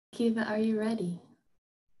Kiva, are you ready?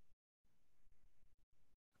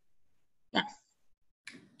 Yes.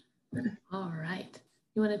 All right.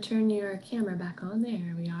 You want to turn your camera back on?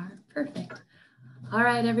 There we are. Perfect. All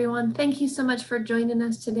right, everyone. Thank you so much for joining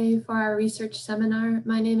us today for our research seminar.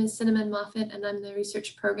 My name is Cinnamon Moffitt, and I'm the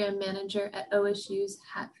Research Program Manager at OSU's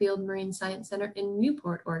Hatfield Marine Science Center in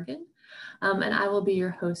Newport, Oregon. And I will be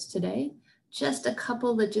your host today. Just a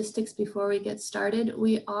couple logistics before we get started.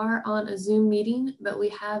 We are on a Zoom meeting, but we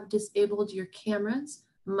have disabled your cameras,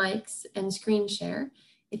 mics, and screen share.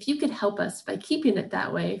 If you could help us by keeping it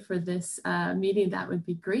that way for this meeting, that would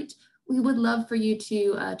be great. We would love for you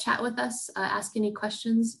to chat with us, ask any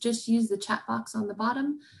questions. Just use the chat box on the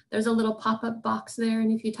bottom. There's a little pop-up box there,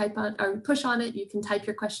 and if you type on or push on it, you can type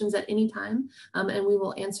your questions at any time, and we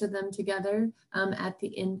will answer them together at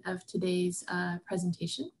the end of today's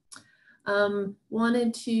presentation.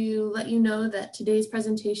 Wanted to let you know that today's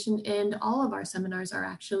presentation and all of our seminars are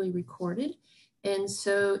actually recorded. And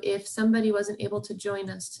so if somebody wasn't able to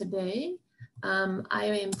join us today, I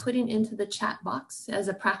am putting into the chat box as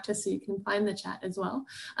a practice so you can find the chat as well,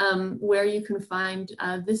 where you can find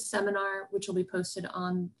this seminar, which will be posted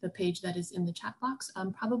on the page that is in the chat box,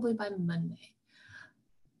 probably by Monday.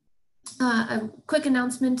 A quick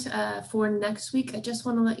announcement for next week. I just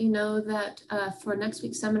want to let you know that for next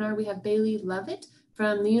week's seminar, we have Bailey Lovett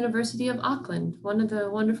from the University of Auckland, one of the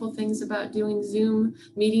wonderful things about doing Zoom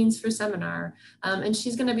meetings for seminar. And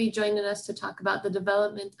she's going to be joining us to talk about the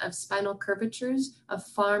development of spinal curvatures of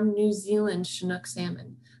farm New Zealand Chinook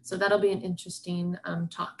salmon. So that'll be an interesting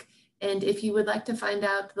talk. And if you would like to find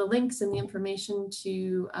out the links and the information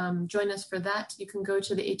to join us for that, you can go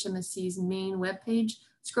to the HMSC's main webpage,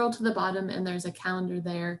 scroll to the bottom, and there's a calendar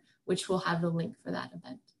there, which will have the link for that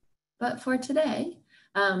event. But for today,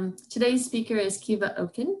 today's speaker is Kiva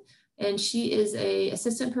Oken, and she is an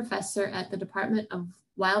assistant professor at the Department of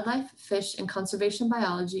Wildlife, Fish, and Conservation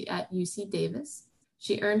Biology at UC Davis.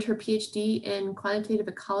 She earned her PhD in quantitative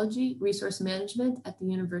ecology, resource management at the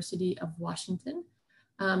University of Washington.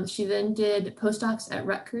 She then did postdocs at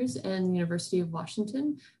Rutgers and the University of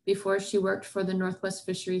Washington before she worked for the Northwest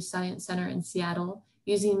Fisheries Science Center in Seattle,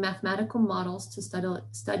 using mathematical models to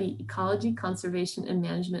study ecology, conservation, and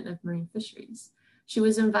management of marine fisheries. She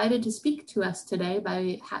was invited to speak to us today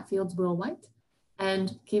by Hatfield's Will White.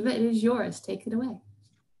 And Kiva, it is yours. Take it away.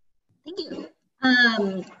 Thank you.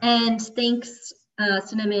 And thanks,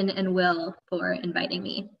 Cinnamon and Will, for inviting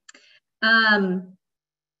me.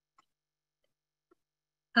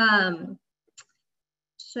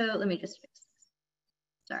 So let me just fix this.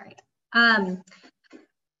 Sorry.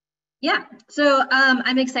 Yeah, so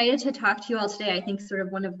I'm excited to talk to you all today. I think sort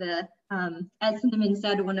of one of the, as Cinnamon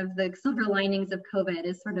said, one of the silver linings of COVID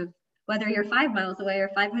is sort of whether you're 5 miles away or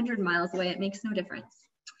 500 miles away, it makes no difference.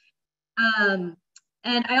 And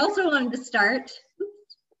I also wanted to start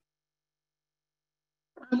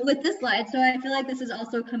with this slide. So I feel like this is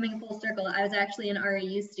also coming full circle. I was actually an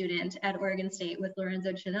REU student at Oregon State with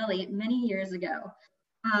Lorenzo Cinelli many years ago.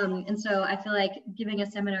 And so I feel like giving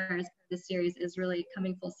a seminar as part of this series is really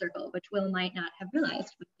coming full circle, which Will might not have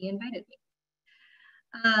realized when he invited me.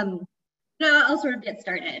 Now I'll sort of get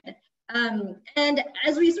started. And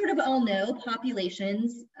as we sort of all know,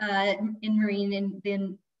 populations in marine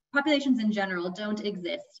and populations in general don't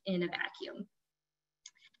exist in a vacuum.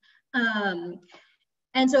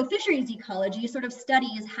 And so fisheries ecology sort of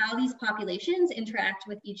studies how these populations interact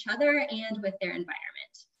with each other and with their environment.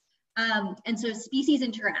 And so species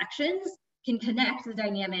interactions can connect the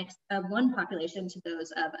dynamics of one population to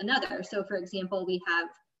those of another. So for example, we have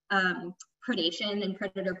predation and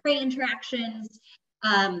predator-prey interactions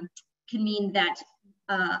can mean that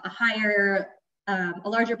a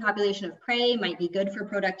larger population of prey might be good for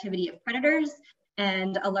productivity of predators,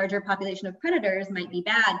 and a larger population of predators might be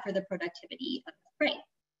bad for the productivity of prey.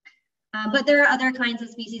 But there are other kinds of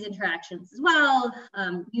species interactions as well,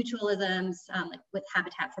 mutualisms, like with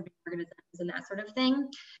habitat for organisms and that sort of thing.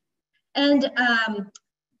 And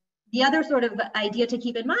the other sort of idea to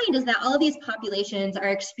keep in mind is that all of these populations are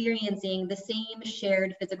experiencing the same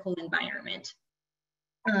shared physical environment.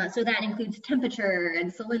 So that includes temperature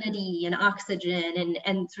and salinity and oxygen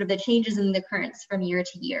and sort of the changes in the currents from year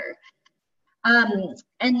to year.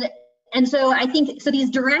 And so I think, so these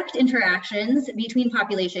direct interactions between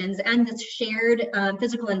populations and this shared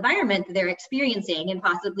physical environment that they're experiencing and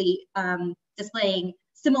possibly displaying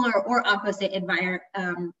similar or opposite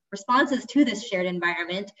responses to this shared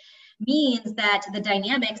environment means that the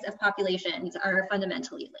dynamics of populations are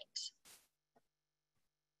fundamentally linked.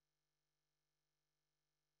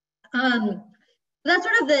 That's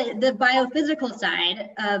sort of the biophysical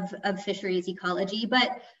side of fisheries ecology,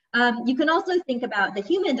 but You can also think about the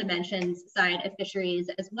human dimensions side of fisheries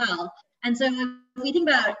as well. And so if we think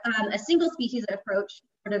about a single species approach,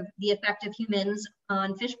 sort of the effect of humans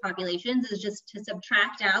on fish populations is just to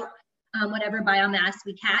subtract out whatever biomass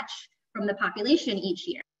we catch from the population each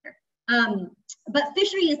year. But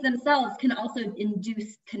fisheries themselves can also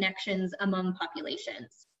induce connections among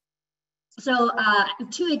populations. So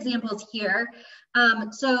two examples here.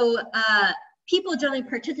 People generally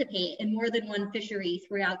participate in more than one fishery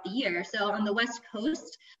throughout the year. So on the West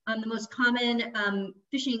Coast, the most common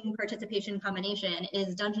fishing participation combination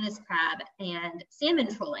is Dungeness crab and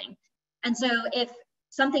salmon trolling. And so if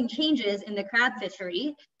something changes in the crab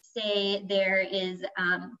fishery, say there is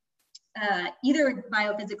either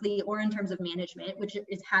biophysically or in terms of management, which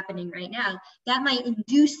is happening right now, that might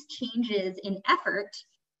induce changes in effort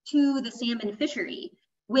to the salmon fishery,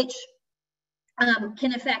 which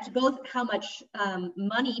can affect both how much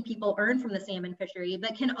money people earn from the salmon fishery,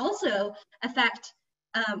 but can also affect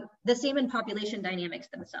the salmon population dynamics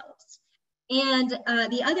themselves. And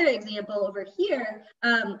the other example over here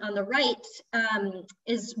on the right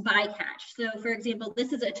is bycatch. So for example,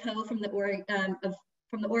 this is a tow from the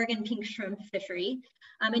Oregon pink shrimp fishery.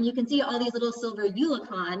 And you can see all these little silver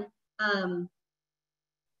eulachon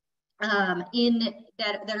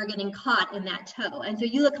that are getting caught in that tow. And so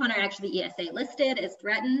eulachon are actually ESA listed as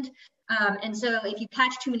threatened. And so if you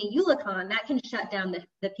catch too many eulachon, that can shut down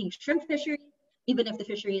the pink shrimp fishery, even if the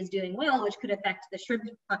fishery is doing well, which could affect the shrimp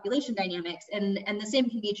population dynamics. And the same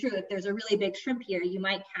can be true if there's a really big shrimp here, you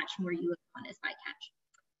might catch more eulachon as bycatch.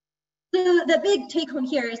 So the big take home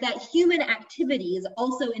here is that human activities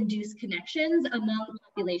also induce connections among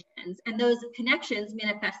populations, and those connections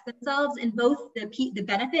manifest themselves in both the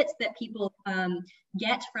benefits that people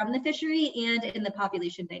get from the fishery and in the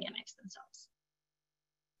population dynamics themselves.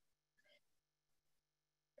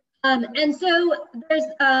 And so there's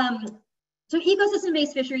so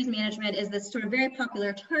ecosystem-based fisheries management is this sort of very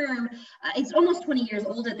popular term. It's almost 20 years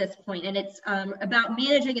old at this point, and it's about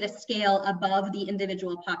managing at a scale above the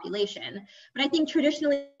individual population. But I think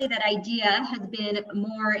traditionally that idea has been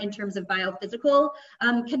more in terms of biophysical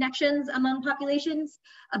connections among populations.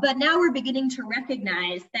 But now we're beginning to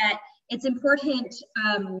recognize that it's important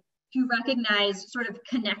to recognize sort of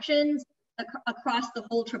connections across the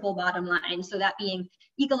whole triple bottom line. So that being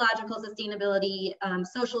ecological sustainability,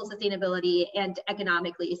 social sustainability, and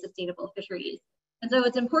economically sustainable fisheries. And so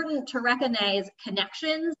it's important to recognize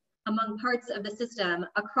connections among parts of the system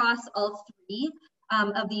across all three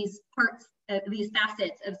of these parts, these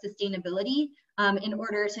facets of sustainability in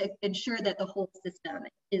order to ensure that the whole system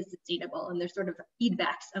is sustainable, and there's sort of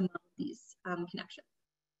feedbacks among these connections.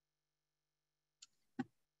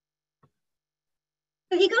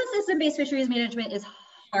 So ecosystem-based fisheries management is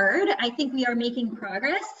hard. I think we are making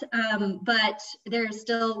progress, but there's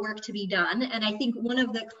still work to be done. And I think one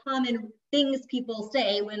of the common things people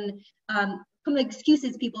say when, common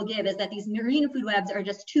excuses people give is that these marine food webs are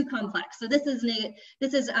just too complex. So this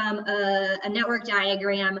is a network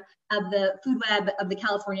diagram of the food web of the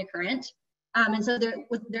California current. And so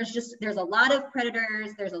there's a lot of predators,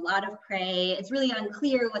 there's a lot of prey. It's really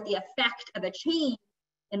unclear what the effect of a change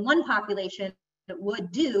in one population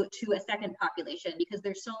would do to a second population because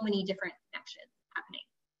there's so many different connections happening.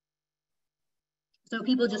 So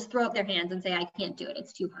people just throw up their hands and say, I can't do it,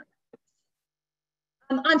 it's too hard.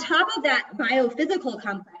 On top of that biophysical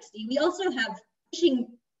complexity, we also have fishing,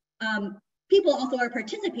 people also are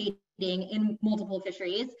participating in multiple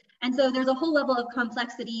fisheries. And so there's a whole level of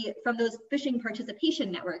complexity from those fishing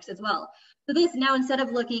participation networks as well. So this now, instead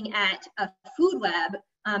of looking at a food web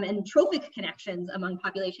and trophic connections among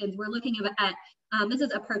populations, we're looking at, this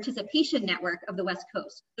is a participation network of the West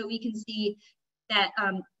Coast. So we can see that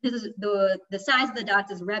this is the size of the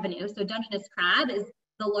dots is revenue. So Dungeness crab is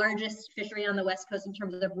the largest fishery on the West Coast in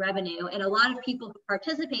terms of revenue. And a lot of people who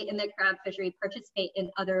participate in the crab fishery participate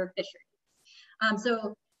in other fisheries.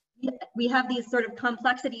 So we have these sort of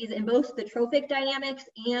complexities in both the trophic dynamics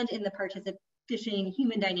and in the fishing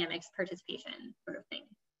human dynamics participation sort of thing.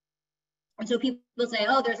 And so people say,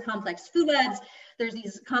 oh, there's complex food webs, there's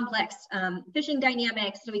these complex fishing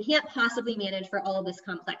dynamics, so we can't possibly manage for all of this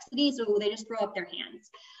complexity, so they just throw up their hands.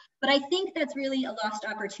 But I think that's really a lost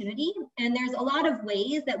opportunity, and there's a lot of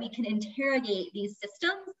ways that we can interrogate these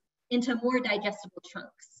systems into more digestible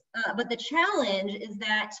chunks. But the challenge is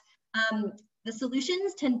that the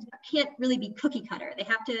solutions can't really be cookie cutter.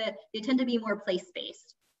 They tend to be more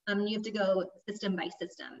place-based. You have to go system by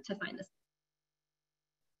system to find this.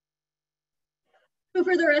 So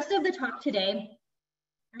for the rest of the talk today,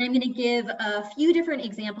 I'm going to give a few different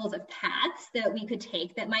examples of paths that we could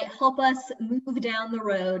take that might help us move down the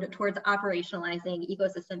road towards operationalizing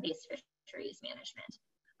ecosystem-based fisheries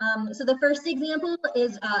management. So the first example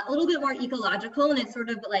is a little bit more ecological, and it's sort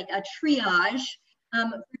of like a triage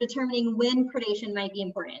for determining when predation might be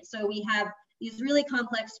important. So we have these really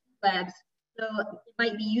complex webs, so it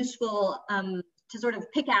might be useful to sort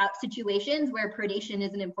of pick out situations where predation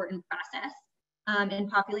is an important process in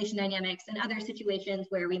population dynamics, and other situations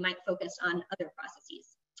where we might focus on other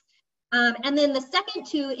processes. And then the second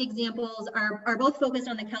two examples are both focused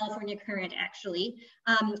on the California current, actually.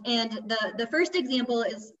 And the first example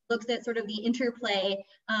looks at sort of the interplay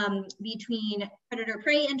between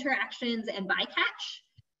predator-prey interactions and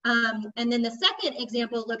bycatch. And then the second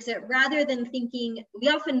example looks at, rather than thinking, we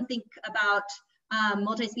often think about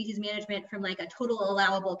multi-species management from like a total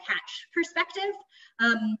allowable catch perspective,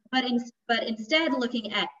 but instead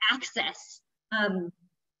looking at access,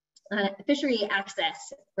 fishery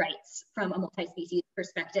access rights from a multi-species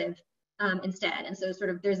perspective instead. And so sort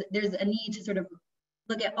of there's a need to sort of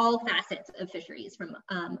look at all facets of fisheries from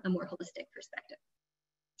a more holistic perspective.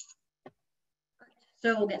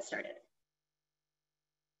 So we'll get started.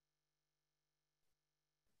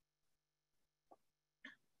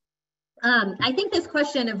 I think this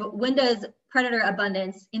question of when does predator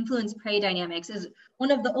abundance influence prey dynamics is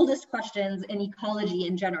one of the oldest questions in ecology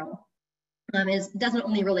in general. Doesn't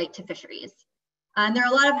only relate to fisheries. There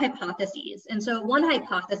are a lot of hypotheses. And so one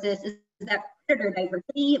hypothesis is that predator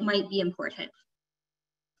diversity might be important.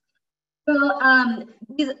 So I'm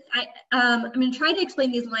going to try to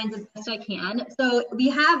explain these lines as best I can. So we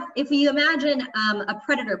have, if we imagine a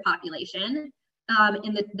predator population,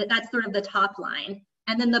 that's sort of the top line.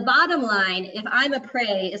 And then the bottom line, if I'm a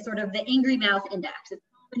prey, is sort of the angry mouth index. It's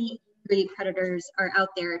how many angry predators are out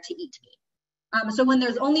there to eat me. So when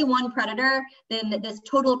there's only one predator, then this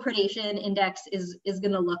total predation index is just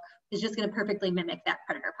going to perfectly mimic that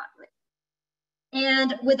predator population.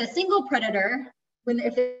 And with a single predator,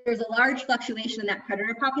 if there's a large fluctuation in that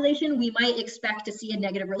predator population, we might expect to see a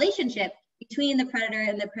negative relationship between the predator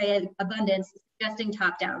and the prey abundance, suggesting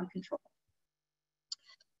top-down control.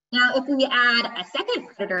 Now, if we add a second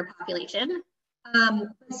predator population,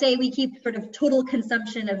 say we keep sort of total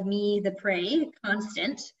consumption of me, the prey,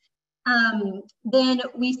 constant, then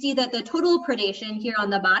we see that the total predation here on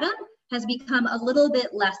the bottom has become a little bit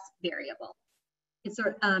less variable. It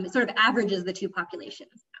sort of averages the two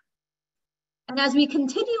populations. And as we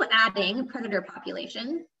continue adding predator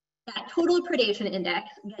population, that total predation index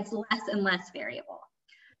gets less and less variable.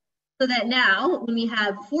 So that now, when we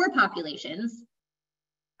have four populations,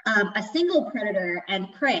 a single predator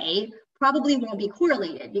and prey probably won't be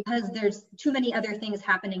correlated because there's too many other things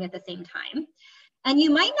happening at the same time. And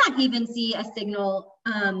you might not even see a signal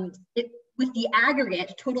with the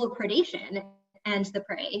aggregate total predation and the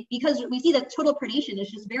prey, because we see that total predation is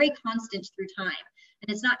just very constant through time and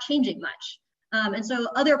it's not changing much. And so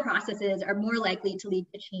other processes are more likely to lead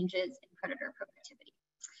to changes in predator productivity.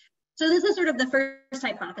 So this is sort of the first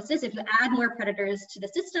hypothesis. If you add more predators to the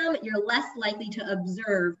system, you're less likely to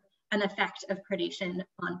observe an effect of predation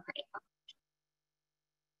on prey.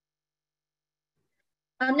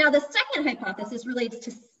 Now the second hypothesis relates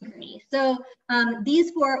to synchrony. So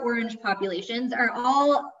these four orange populations are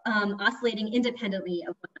all oscillating independently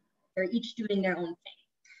of one another. They're each doing their own thing.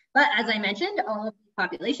 But as I mentioned, all of these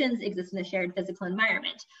populations exist in a shared physical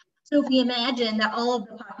environment. So if we imagine that all of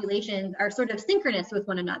the populations are sort of synchronous with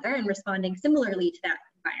one another and responding similarly to that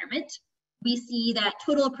environment, we see that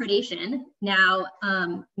total predation now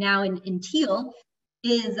in teal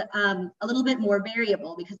is a little bit more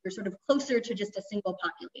variable because we're sort of closer to just a single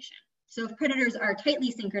population. So if predators are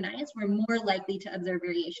tightly synchronized, we're more likely to observe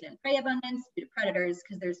variation in prey abundance due to predators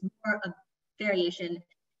because there's more of variation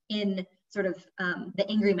in sort of the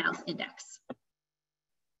angry mouth index.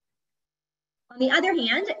 On the other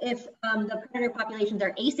hand, if the predator populations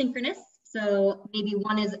are asynchronous, so maybe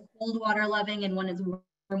one is cold water loving and one is warm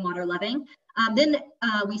water loving, then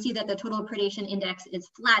we see that the total predation index is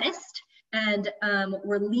flattest, and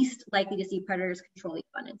we're least likely to see predators control the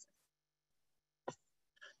abundance. If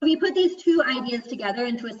we put these two ideas together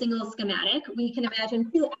into a single schematic, we can imagine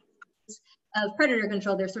two axes of predator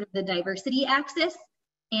control. There's sort of the diversity axis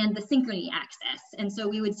and the synchrony axis. And so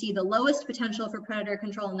we would see the lowest potential for predator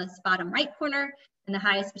control in this bottom right corner and the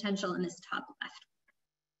highest potential in this top left.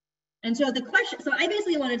 And so the question, so I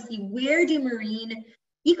basically wanted to see, where do marine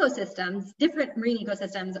ecosystems, different marine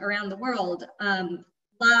ecosystems around the world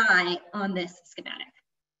lie on this schematic?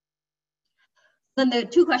 Then the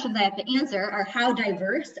two questions I have to answer are, how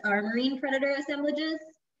diverse are marine predator assemblages?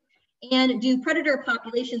 And do predator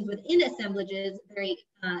populations within assemblages vary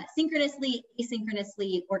synchronously,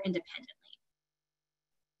 asynchronously, or independently?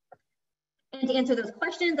 And to answer those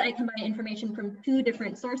questions, I combine information from 2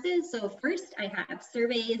 different sources. So first, I have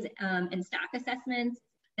surveys and stock assessments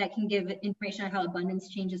that can give information on how abundance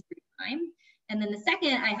changes through time. And then the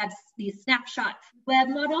second, I have these snapshot web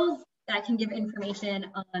models that can give information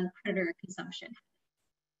on predator consumption.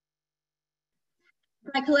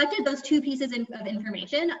 I collected those 2 pieces of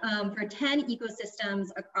information for 10 ecosystems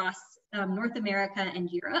across North America and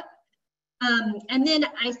Europe. And then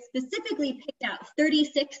I specifically picked out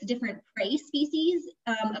 36 different prey species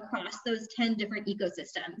across those 10 different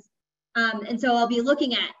ecosystems. And so I'll be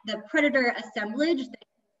looking at the predator assemblage that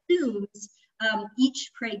consumes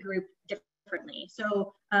each prey group differently.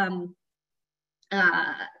 So,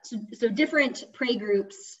 so different prey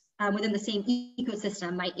groups within the same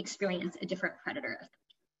ecosystem might experience a different predator.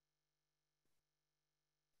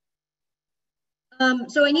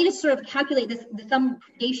 So I need to sort of calculate the sum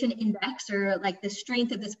predation index, or like the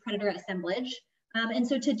strength of this predator assemblage. And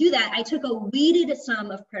so to do that, I took a weighted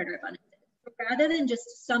sum of predator abundances. So rather than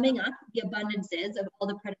just summing up the abundances of all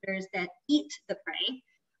the predators that eat the prey,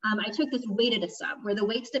 I took this weighted sum where the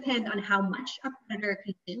weights depend on how much a predator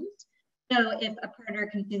consumes. So if a predator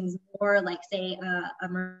consumes more, like say a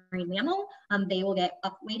marine mammal, they will get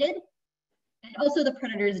upweighted. And also the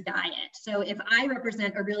predator's diet. So if I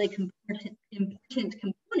represent a really important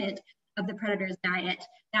component of the predator's diet,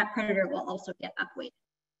 that predator will also get upweighted.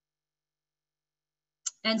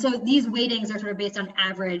 And so these weightings are sort of based on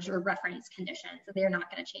average or reference conditions, so they're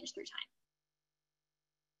not going to change through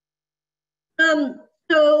time.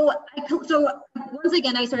 So once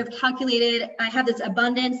again, I sort of calculated, I have this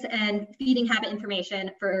abundance and feeding habit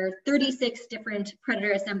information for 36 different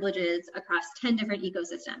predator assemblages across 10 different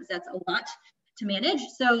ecosystems. That's a lot to manage.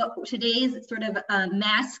 So today's sort of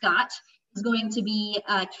mascot is going to be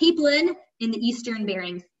capelin in the Eastern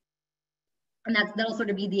Bering Sea. And that'll sort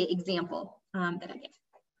of be the example that I give.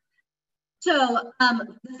 So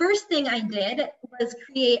the first thing I did was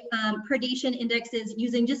create predation indexes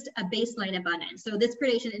using just a baseline abundance. So this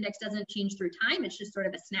predation index doesn't change through time, it's just sort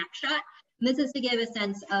of a snapshot. And this is to give a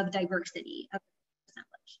sense of diversity of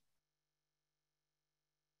assemblage.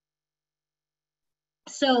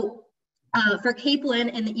 So for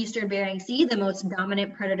capelin in the Eastern Bering Sea, the most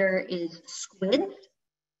dominant predator is squid,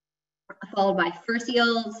 followed by fur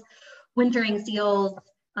seals, wintering seals,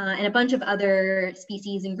 and a bunch of other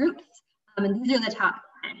species and groups. And these are the top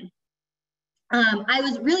 10. I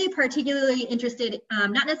was really particularly interested,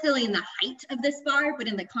 not necessarily in the height of this bar, but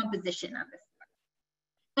in the composition of this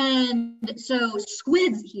bar. And so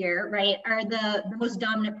squids here, right, are the most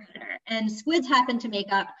dominant predator. And squids happen to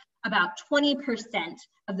make up about 20%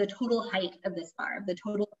 of the total height of this bar, of the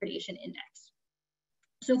total predation index.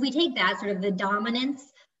 So if we take that, sort of the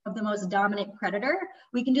dominance of the most dominant predator,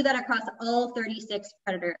 we can do that across all 36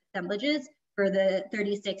 predator assemblages for the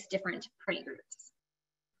 36 different prey groups.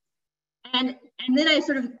 And then I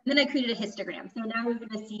created a histogram. So now we're going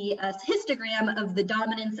to see a histogram of the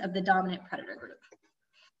dominance of the dominant predator group.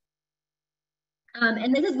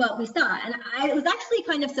 And this is what we saw. And I was actually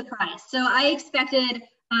kind of surprised. So I expected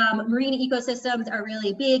marine ecosystems are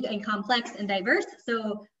really big and complex and diverse.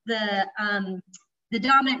 So the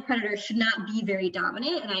dominant predator should not be very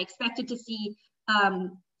dominant. And I expected to see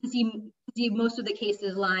most of the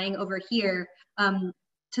cases lying over here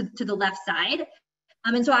to the left side.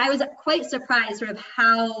 And so I was quite surprised sort of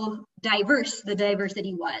how diverse the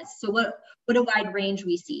diversity was. So what a wide range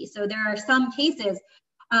we see. So there are some cases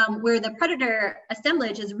where the predator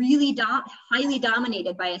assemblage is really highly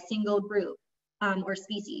dominated by a single group or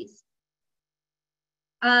species.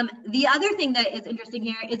 The other thing that is interesting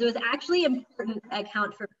here is it was actually important to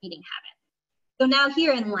account for feeding habits. So now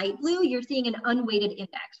here in light blue, you're seeing an unweighted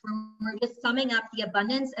index where we're just summing up the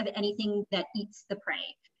abundance of anything that eats the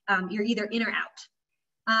prey. You're either in or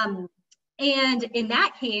out. And in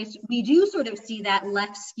that case, we do sort of see that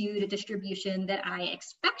left skewed distribution that I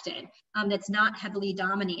expected, that's not heavily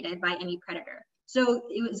dominated by any predator. So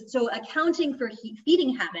accounting for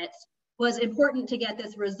feeding habits was important to get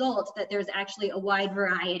this result that there's actually a wide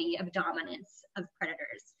variety of dominance of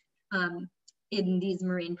predators in these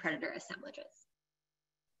marine predator assemblages.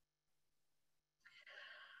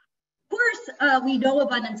 Of course, we know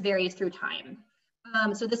abundance varies through time.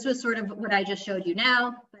 So this was sort of what I just showed you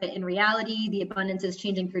now, but in reality, the abundance is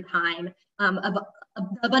changing through time. The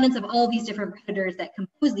abundance of all these different predators that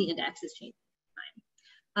compose the index is changing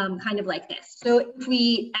through time, kind of like this. So if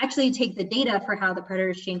we actually take the data for how the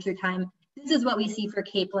predators change through time, this is what we see for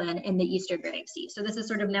capelin in the Eastern Bering Sea. So this is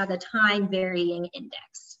sort of now the time varying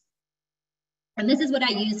index. And this is what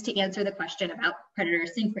I used to answer the question about predator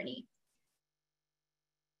synchrony.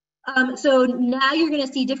 So now you're going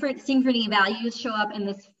to see different synchrony values show up in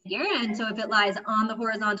this figure. And so if it lies on the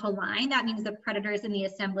horizontal line, that means the predators in the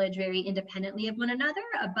assemblage vary independently of one another.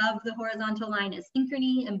 Above the horizontal line is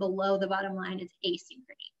synchrony, and below the bottom line is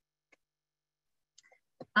asynchrony.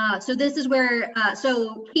 So this is where,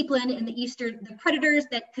 so capelin in the eastern, the predators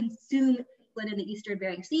that consume capelin in the eastern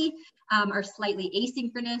Bering Sea are slightly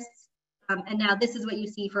asynchronous. And now this is what you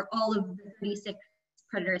see for all of the 36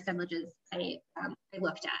 predator assemblages I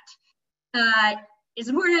looked at. It's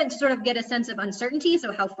important to sort of get a sense of uncertainty.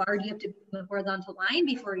 So how far do you have to be from the horizontal line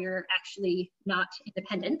before you're actually not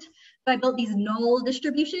independent? So I built these null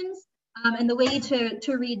distributions. And the way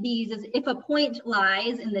to read these is if a point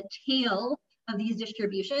lies in the tail of these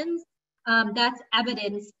distributions, that's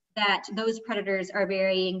evidence that those predators are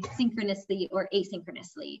varying synchronously or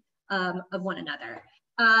asynchronously of one another.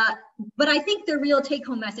 But I think the real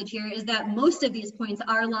take-home message here is that most of these points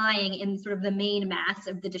are lying in sort of the main mass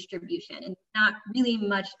of the distribution, and not really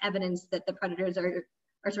much evidence that the predators are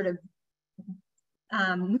sort of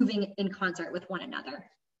moving in concert with one another.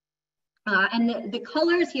 And the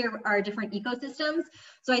colors here are different ecosystems.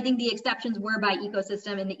 So I think the exceptions were by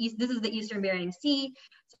ecosystem. In the east, this is the eastern Bering Sea,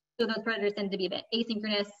 so those predators tend to be a bit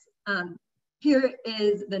asynchronous. Here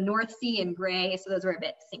is the North Sea in gray, so those were a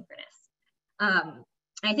bit synchronous.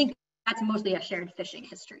 I think that's mostly a shared fishing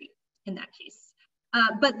history in that case.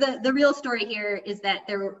 But the real story here is that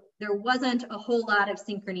there wasn't a whole lot of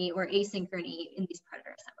synchrony or asynchrony in these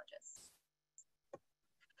predator assemblages.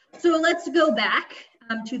 So let's go back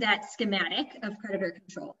to that schematic of predator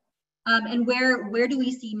control. And where do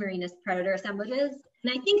we see marinus predator assemblages?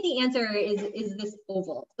 And I think the answer is this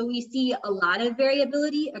oval. So we see a lot of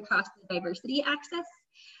variability across the diversity axis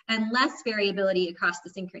and less variability across the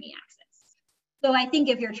synchrony axis. So I think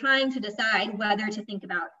if you're trying to decide whether to think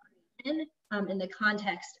about in the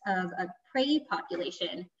context of a prey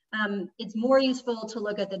population, it's more useful to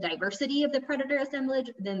look at the diversity of the predator assemblage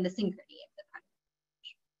than the synchrony of the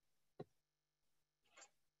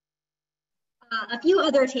predator. A few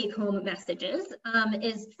other take-home messages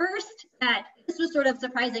is first that this was sort of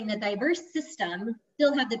surprising that diverse systems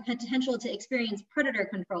still have the potential to experience predator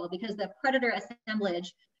control because the predator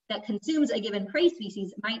assemblage that consumes a given prey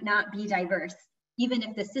species might not be diverse, even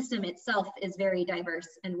if the system itself is very diverse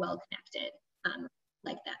and well connected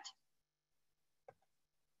like that.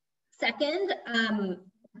 Second,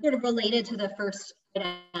 sort of related to the first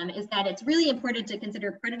item, is that it's really important to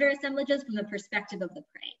consider predator assemblages from the perspective of the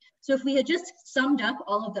prey. So if we had just summed up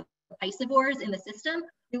all of the piscivores in the system,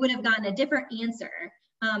 we would have gotten a different answer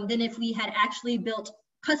than if we had actually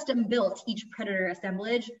custom built each predator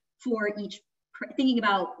assemblage for each, thinking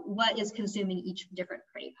about what is consuming each different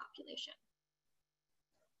prey population.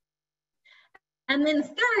 And then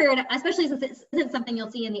third, especially since it isn't something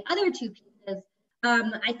you'll see in the other two pieces,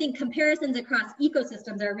 I think comparisons across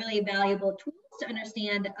ecosystems are really valuable tools to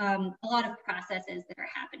understand a lot of processes that are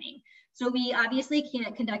happening. So we obviously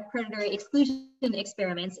can't conduct predatory exclusion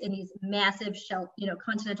experiments in these massive shelf,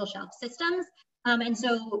 continental shelf systems. And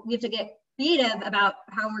so we have to get creative about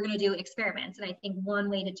how we're going to do experiments. And I think one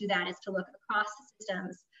way to do that is to look across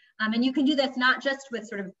systems. And you can do this not just with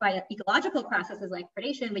sort of by ecological processes like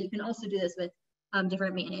predation, but you can also do this with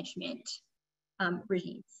different management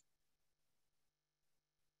regimes.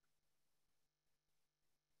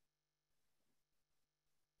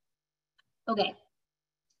 Okay,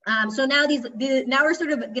 so now now we're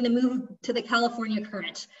sort of going to move to the California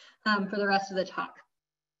current for the rest of the talk.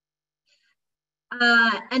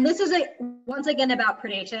 And this is once again about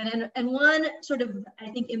predation, and one sort of, I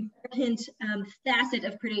think, important facet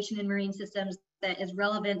of predation in marine systems that is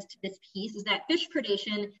relevant to this piece is that fish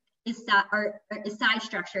predation is size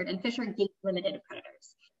structured, and fish are gate limited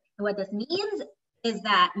predators. And what this means is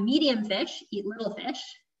that medium fish eat little fish,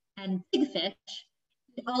 and big fish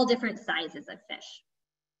eat all different sizes of fish.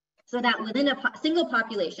 So that within a single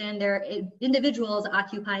population, there are individuals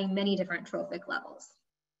occupying many different trophic levels.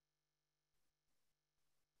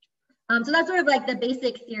 So that's sort of like the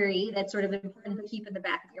basic theory that's sort of important to keep in the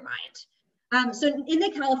back of your mind. So in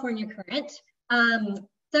the California current,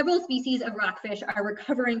 several species of rockfish are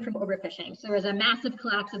recovering from overfishing. So there was a massive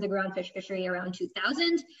collapse of the groundfish fishery around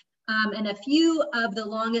 2000, and a few of the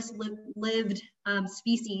longest lived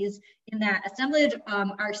species in that assemblage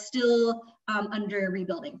are still under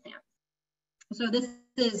rebuilding plans. So this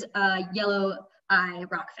is yellow eye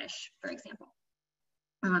rockfish, for example,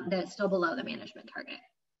 that's still below the management target.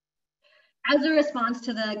 As a response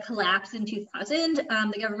to the collapse in 2000,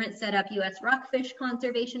 the government set up U.S. rockfish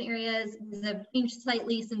conservation areas. These have changed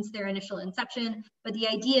slightly since their initial inception, but the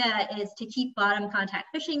idea is to keep bottom contact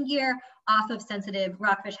fishing gear off of sensitive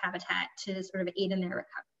rockfish habitat to sort of aid in their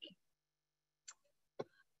recovery.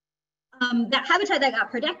 That habitat that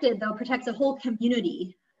got protected, though, protects a whole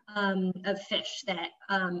community of fish that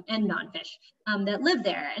and non-fish that live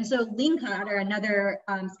there. And so lingcod are another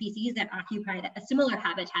species that occupy a similar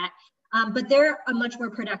habitat, but they're a much more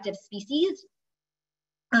productive species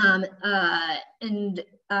and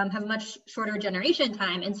have a much shorter generation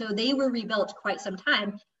time. And so they were rebuilt quite some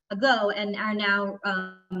time ago and are now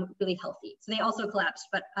really healthy. So they also collapsed,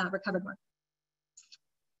 but recovered more.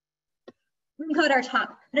 Lingcod are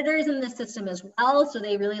top predators in this system as well, so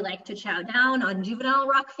they really like to chow down on juvenile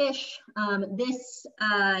rockfish. This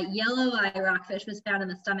yellow eye rockfish was found in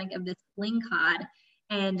the stomach of this lingcod,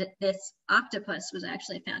 and this octopus was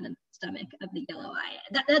actually found in the stomach of the yellow eye.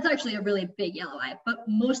 That's actually a really big yellow eye, but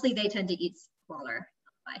mostly they tend to eat smaller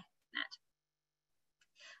eye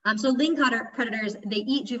than that. So lingcod are predators, they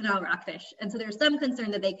eat juvenile rockfish, and so there's some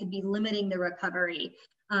concern that they could be limiting the recovery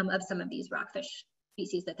of some of these rockfish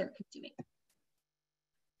species that they're consuming.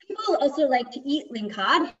 People also like to eat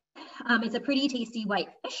lingcod. It's a pretty tasty white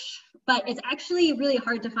fish, but it's actually really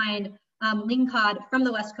hard to find lingcod from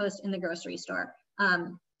the West Coast in the grocery store.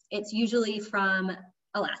 It's usually from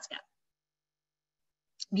Alaska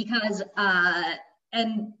because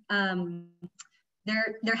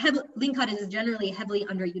lingcod is generally heavily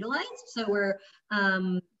underutilized. So we're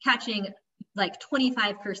catching like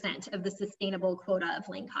 25% of the sustainable quota of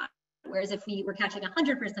lingcod, whereas if we were catching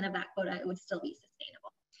 100% of that quota, it would still be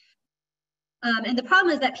sustainable. And the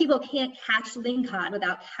problem is that people can't catch lingcod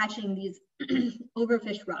without catching these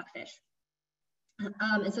overfished rockfish.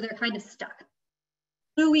 And so they're kind of stuck.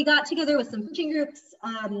 So we got together with some fishing groups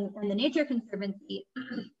and the Nature Conservancy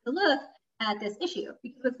to look at this issue,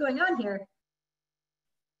 because what's going on here,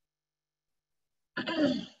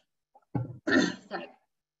 sorry.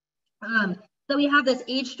 So we have this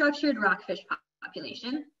age-structured rockfish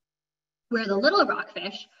population where the little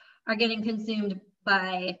rockfish are getting consumed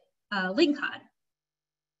by lingcod.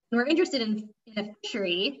 We're interested in a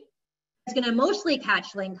fishery that's going to mostly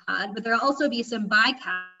catch lingcod, but there'll also be some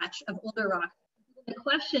bycatch of older rockfish. The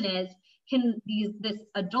question is, can this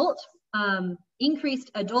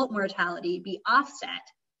increased adult mortality be offset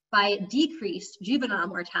by decreased juvenile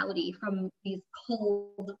mortality from these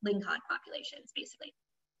cold lingcod populations, basically?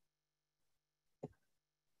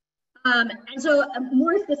 And so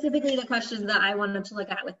more specifically, the questions that I wanted to look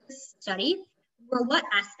at with this study were what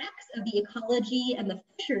aspects of the ecology and the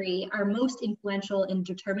fishery are most influential in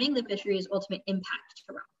determining the fishery's ultimate impact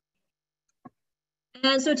to rock.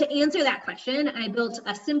 And so to answer that question, I built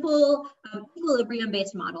a simple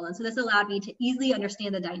equilibrium-based model. And so this allowed me to easily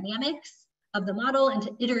understand the dynamics of the model and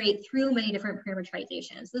to iterate through many different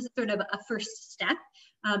parameterizations. This is sort of a first step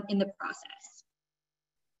in the process.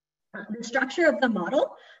 The structure of the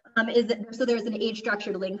model is that, so there's an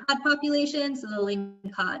age-structured lingcod population, so the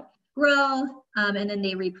lingcod grow, and then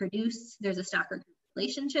they reproduce. There's a stock-recruit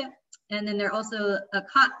relationship, and then they're also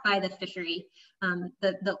caught by the fishery.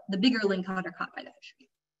 The bigger lingcod are caught by the fishery.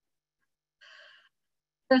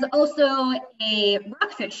 There's also a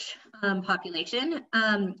rockfish population,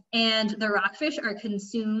 and the rockfish are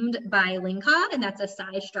consumed by lingcod, and that's a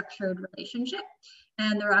size-structured relationship.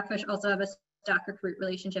 And the rockfish also have a stock-recruit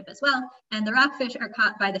relationship as well. And the rockfish are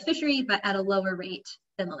caught by the fishery, but at a lower rate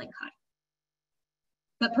than the lingcod,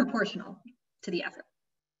 but proportional to the effort.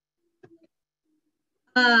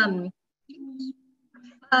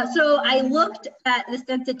 So I looked at the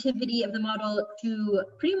sensitivity of the model to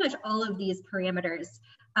pretty much all of these parameters,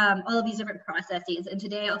 all of these different processes. And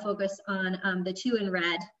today I'll focus on the two in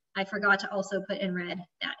red. I forgot to also put in red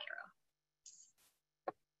that arrow.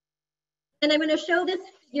 And I'm going to show this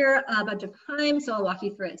figure a bunch of times, so I'll walk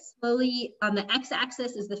you through it slowly. On the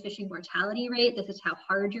x-axis is the fishing mortality rate. This is how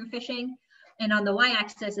hard you're fishing. And on the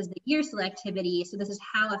y-axis is the gear selectivity. So this is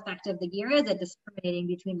how effective the gear is at discriminating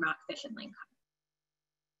between rockfish and lingcod.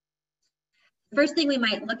 The first thing we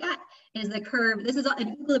might look at is the curve. This is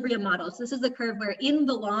an equilibrium model. So this is the curve where in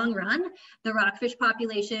the long run, the rockfish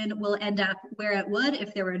population will end up where it would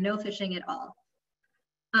if there were no fishing at all.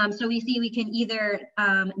 So we see we can either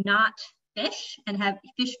not fish and have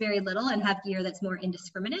fish very little and have gear that's more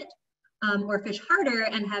indiscriminate, or fish harder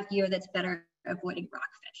and have gear that's better avoiding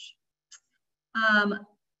rockfish.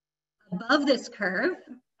 Above this curve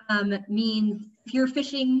means if you're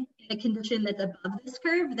fishing in a condition that's above this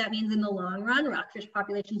curve, that means in the long run, rockfish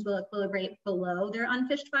populations will equilibrate below their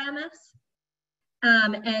unfished biomass.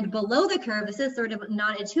 And below the curve, this is sort of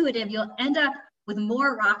not intuitive, you'll end up with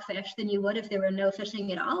more rockfish than you would if there were no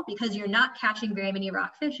fishing at all, because you're not catching very many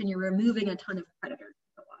rockfish and you're removing a ton of predators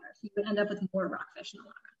from the water. So you would end up with more rockfish in the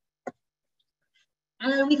long run.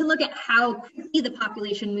 And then we can look at how quickly the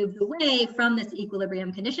population moves away from this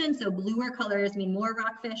equilibrium condition. So bluer colors mean more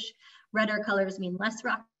rockfish, redder colors mean less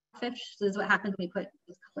rockfish. So this is what happens when we put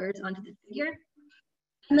those colors onto the figure.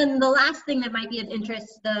 And then the last thing that might be of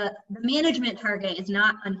interest, the management target is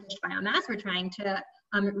not unfished biomass. We're trying to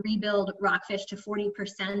rebuild rockfish to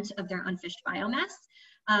 40% of their unfished biomass.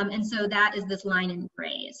 And so that is this line in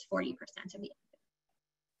gray, is 40% of the.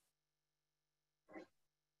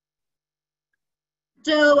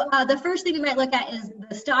 So the first thing we might look at is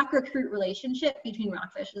the stock recruit relationship between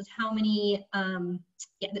rockfish, is how many,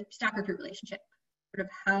 the stock recruit relationship, sort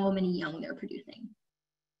of how many young they're producing.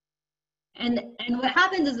 And what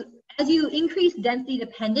happens is, as you increase density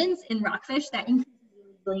dependence in rockfish, that increases the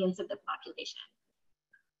resilience of the population.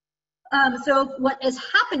 So what is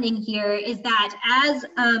happening here is that as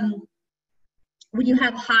when you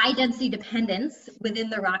have high density dependence within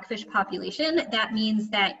the rockfish population, that means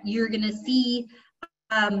that you're going to see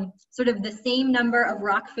sort of the same number of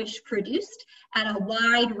rockfish produced at a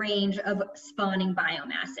wide range of spawning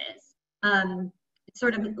biomasses. It's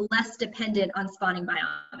sort of less dependent on spawning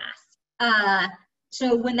biomass.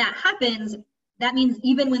 So when that happens, that means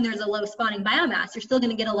even when there's a low spawning biomass, you're still going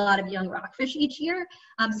to get a lot of young rockfish each year.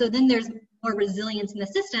 So then there's more resilience in the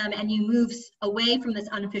system, and you move away from this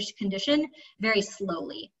unfished condition very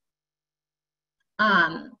slowly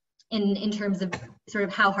in terms of sort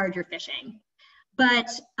of how hard you're fishing. But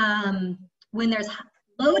when there's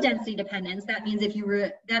low density dependence, that means if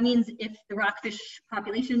the rockfish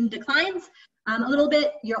population declines a little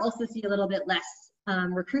bit, you'll also see a little bit less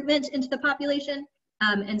recruitment into the population.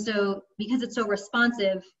 And so because it's so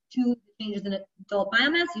responsive to changes in adult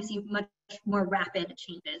biomass, you see much more rapid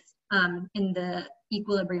changes in the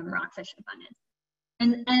equilibrium rockfish abundance.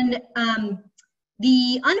 And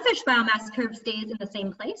the unfished biomass curve stays in the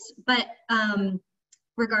same place, but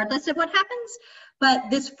regardless of what happens. But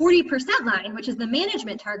this 40% line, which is the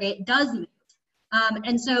management target, does move.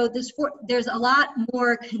 And so there's a lot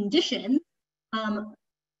more conditions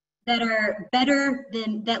that are better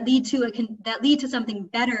than, that lead to something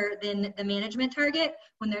better than the management target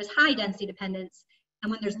when there's high density dependence.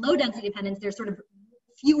 And when there's low density dependence, there's sort of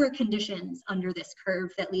fewer conditions under this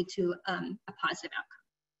curve that lead to a positive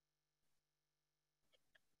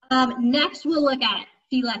outcome. Next, we'll look at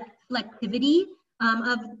selectivity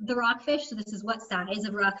of the rockfish. So this is what size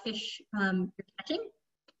of rockfish you're catching.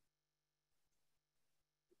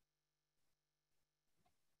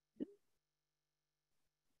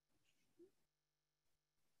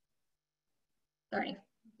 Sorry,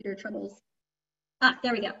 computer troubles.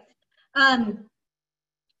 There we go.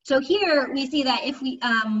 So here we see that if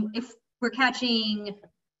we're catching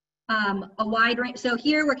a wide range, so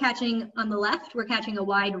here we're catching, on the left, we're catching a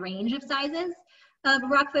wide range of sizes of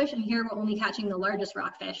rockfish, and here we're only catching the largest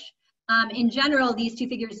rockfish. In general, these two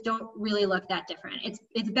figures don't really look that different.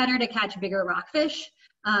 It's better to catch bigger rockfish.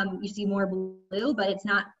 You see more blue, but it's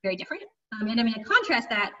not very different. And I'm going to contrast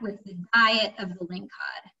that with the diet of the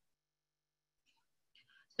lingcod.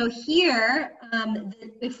 So here,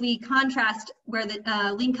 if we contrast where the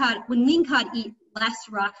when lingcod eat less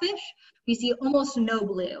rockfish, we see almost no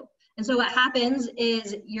blue. And so what happens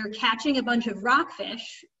is you're catching a bunch of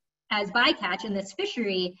rockfish as bycatch in this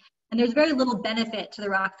fishery, and there's very little benefit to the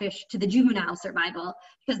rockfish, to the juvenile survival,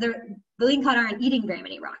 because the lingcod aren't eating very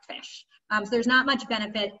many rockfish. So there's not much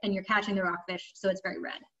benefit, and you're catching the rockfish, so it's very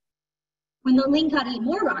red. When the lingcod eat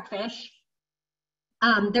more rockfish,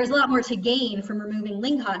 there's a lot more to gain from removing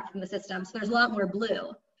lingcod from the system, so there's a lot more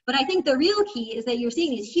blue. But I think the real key is that you're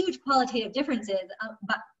seeing these huge qualitative differences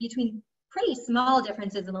between pretty small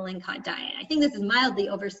differences in the lingcod diet. I think this is mildly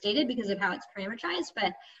overstated because of how it's parameterized,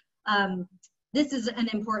 but this is an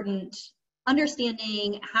important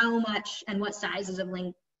understanding how much and what sizes of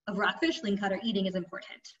rockfish lingcod are eating is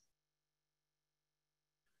important.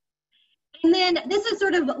 And then this is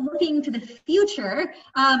sort of looking to the future.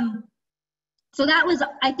 So that was,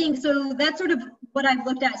 I think, so that's sort of what I've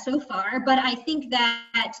looked at so far, but I think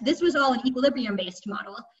that this was all an equilibrium-based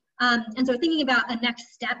model. And so thinking about a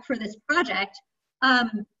next step for this project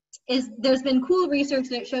is there's been cool research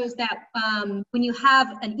that shows that when you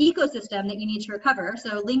have an ecosystem that you need to recover,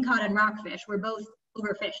 so lingcod and rockfish were both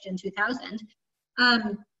overfished in 2000,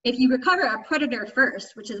 if you recover a predator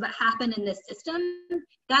first, which is what happened in this system,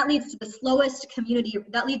 that leads to the slowest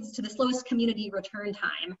community return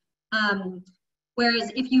time.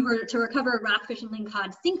 Whereas if you were to recover rockfish and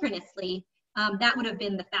lingcod synchronously, that would have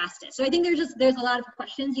been the fastest. So I think there's a lot of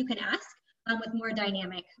questions you can ask with more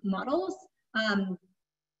dynamic models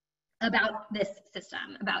about this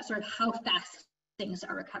system, about sort of how fast things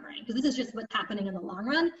are recovering, because this is just what's happening in the long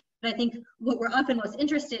run. But I think what we're often most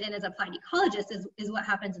interested in as applied ecologists is what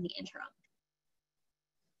happens in the interim.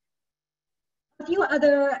 A few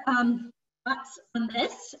other thoughts on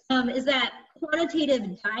this is that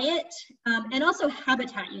quantitative diet and also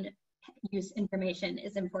habitat use information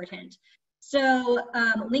is important. So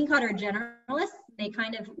lingcod are generalists. They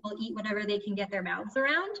kind of will eat whatever they can get their mouths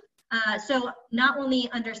around. So not only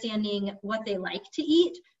understanding what they like to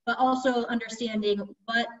eat, but also understanding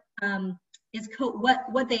what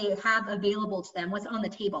what they have available to them, what's on the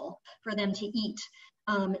table for them to eat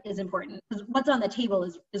is important. Because what's on the table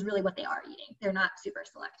is really what they are eating. They're not super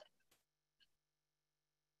selective.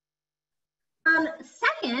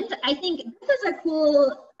 Second, I think this is a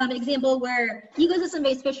cool example where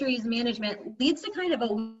ecosystem-based fisheries management leads to kind of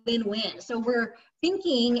a win-win. So we're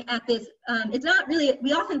thinking at this, it's not really,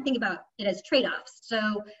 we often think about it as trade-offs.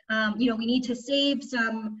 So, you know, we need to save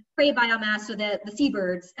some prey biomass so that the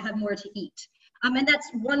seabirds have more to eat. And that's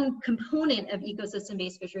one component of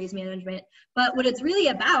ecosystem-based fisheries management. But what it's really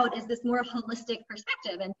about is this more holistic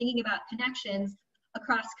perspective and thinking about connections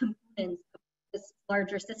across components of this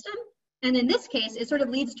larger system. And in this case, it sort of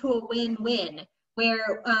leads to a win-win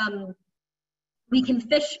where we can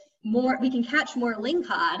fish more, we can catch more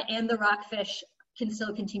lingcod and the rockfish can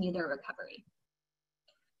still continue their recovery.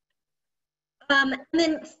 And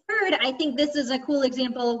then third, I think this is a cool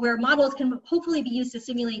example where models can hopefully be used to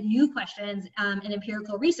simulate new questions in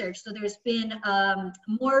empirical research. So there's been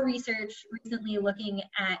more research recently looking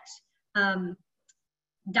at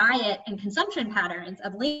diet and consumption patterns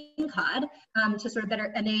of lingcod to sort of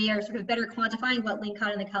better, and they are sort of better quantifying what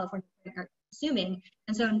lingcod in the California are consuming.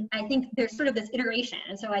 And so I think there's sort of this iteration.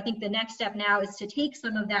 And so I think the next step now is to take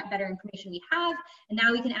some of that better information we have, and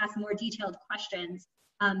now we can ask more detailed questions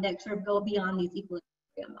that sort of go beyond these equilibrium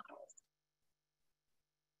models.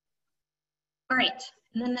 All right,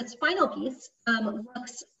 and then this final piece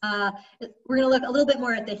looks, we're gonna look a little bit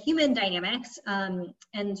more at the human dynamics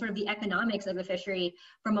and sort of the economics of a fishery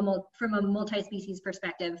from a multi-species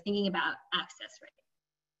perspective, thinking about access rate.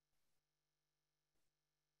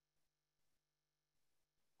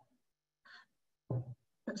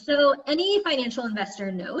 So any financial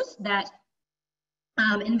investor knows that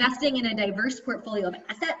investing in a diverse portfolio of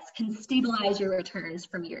assets can stabilize your returns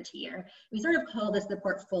from year to year. We sort of call this the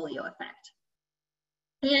portfolio effect.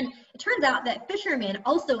 And it turns out that fishermen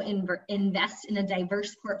also invest in a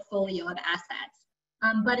diverse portfolio of assets.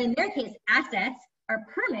 But in their case, assets are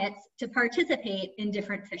permits to participate in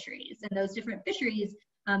different fisheries. And those different fisheries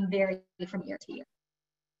vary from year to year.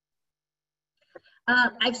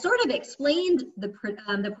 I've sort of explained the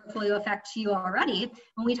portfolio effect to you already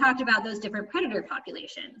when we talked about those different predator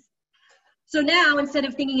populations. So now, instead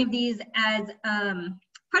of thinking of these as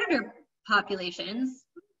predator populations,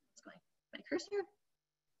 my cursor?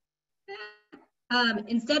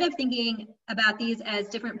 Instead of thinking about these as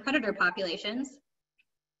different predator populations,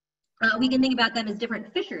 we can think about them as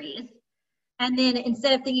different fisheries. And then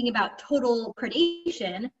instead of thinking about total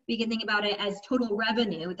predation, we can think about it as total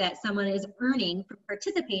revenue that someone is earning from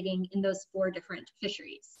participating in those 4 different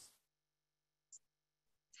fisheries.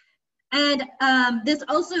 And this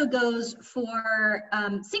also goes for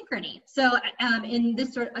synchrony. So in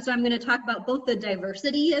this so I'm going to talk about both the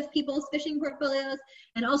diversity of people's fishing portfolios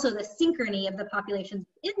and also the synchrony of the populations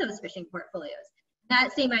in those fishing portfolios.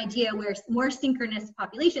 That same idea where more synchronous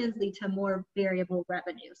populations lead to more variable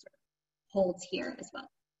revenue sort of holds here as well.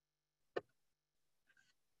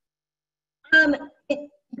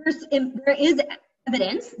 There is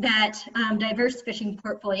evidence that diverse fishing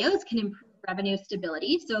portfolios can improve revenue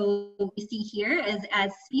stability. So we see here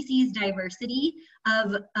as species diversity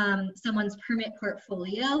of someone's permit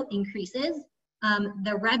portfolio increases,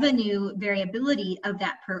 the revenue variability of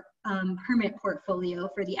that permit portfolio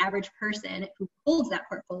for the average person who holds that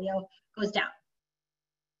portfolio goes down.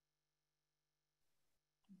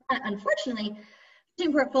 But unfortunately,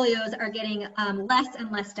 fishing portfolios are getting less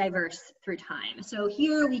and less diverse through time. So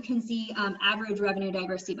here we can see average revenue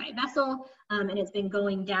diversity by vessel, and it's been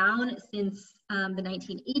going down since the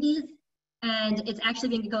 1980s. And it's actually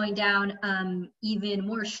been going down even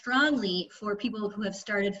more strongly for people who have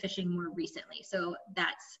started fishing more recently. So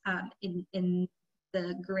that's in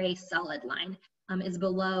the gray solid line is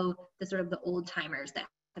below the sort of the old timers that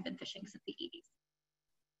have been fishing since the 80s.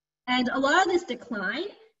 And a lot of this decline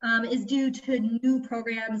is due to new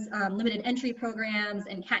programs, limited entry programs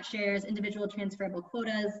and catch shares, individual transferable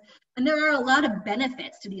quotas. And there are a lot of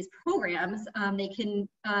benefits to these programs.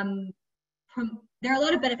 There are a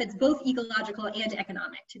lot of benefits, both ecological and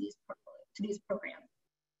economic, to these programs.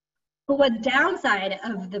 But one downside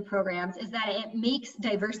of the programs is that it makes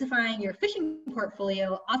diversifying your fishing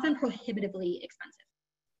portfolio often prohibitively expensive.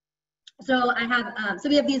 So I have, so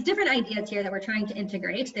we have these different ideas here that we're trying to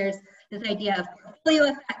integrate. There's this idea of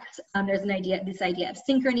portfolio effect. There's this idea of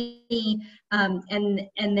synchrony,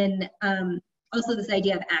 and then also this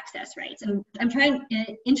idea of access rights. And I'm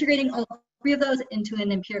integrating all three of those into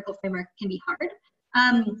an empirical framework can be hard.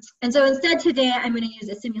 And so instead today, I'm going to use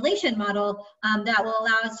a simulation model that will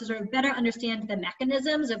allow us to sort of better understand the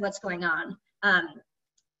mechanisms of what's going on.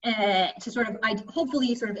 To sort of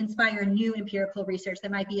hopefully sort of inspire new empirical research that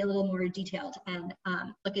might be a little more detailed and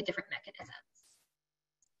look at different mechanisms.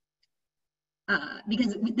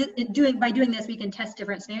 Because by doing this, we can test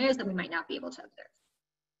different scenarios that we might not be able to observe.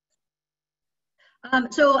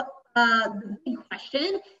 The big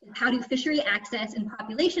question is, how do fishery access and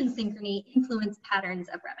population synchrony influence patterns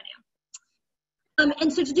of revenue?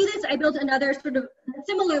 And so to do this, I built another sort of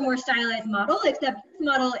similar, more stylized model, except this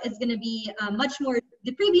model is going to be much more,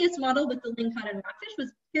 the previous model with the lingcod and rockfish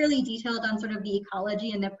was fairly detailed on sort of the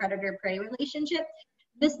ecology and the predator-prey relationship.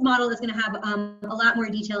 This model is going to have a lot more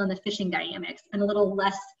detail in the fishing dynamics and a little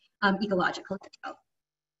less ecological detail.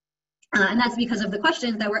 And that's because of the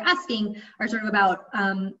questions that we're asking are sort of about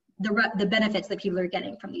the benefits that people are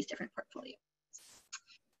getting from these different portfolios.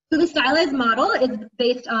 So the stylized model is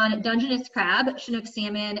based on Dungeness crab, Chinook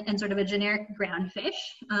salmon, and sort of a generic groundfish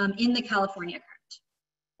in the California current.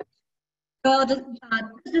 So I'll just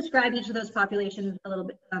describe each of those populations a little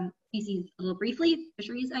bit, species a little briefly,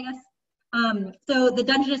 fisheries, I guess. So the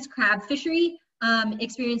Dungeness crab fishery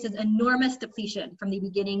experiences enormous depletion from the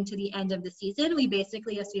beginning to the end of the season. We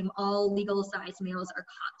basically assume all legal size males are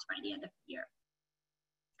caught by the end of the year.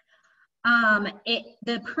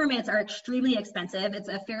 The permits are extremely expensive. It's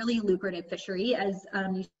a fairly lucrative fishery. As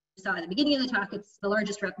you saw at the beginning of the talk, it's the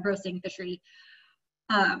largest grossing fishery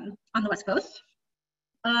on the West Coast.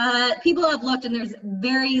 People have looked, and there's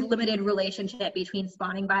very limited relationship between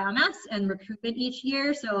spawning biomass and recruitment each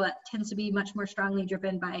year, so it tends to be much more strongly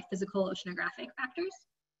driven by physical oceanographic factors.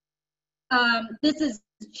 This is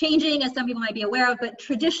changing, as some people might be aware of, but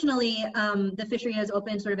traditionally the fishery has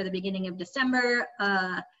opened sort of at the beginning of December,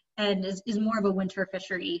 and is more of a winter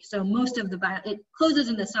fishery. So most of it closes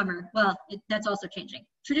in the summer. Well, that's also changing.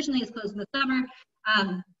 Traditionally it's closed in the summer,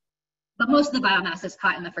 but most of the biomass is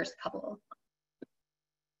caught in the first couple.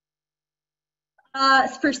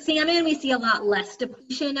 For salmon, we see a lot less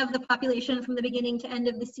depletion of the population from the beginning to end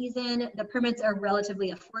of the season. The permits are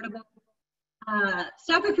relatively affordable.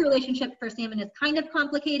 Stock recruit relationship for salmon is kind of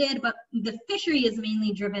complicated, but the fishery is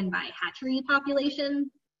mainly driven by hatchery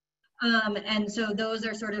populations. And so those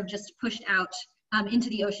are sort of just pushed out into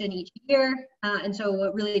the ocean each year. And so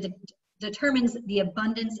what really determines the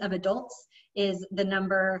abundance of adults is the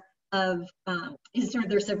number of, is sort of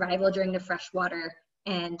their survival during the freshwater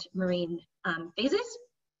and marine phases.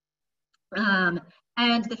 And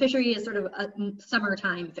the fishery is sort of a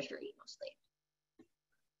summertime fishery mostly.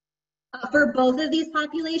 For both of these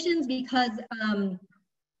populations, because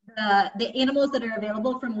the animals that are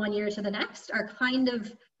available from one year to the next are kind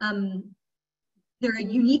of, they're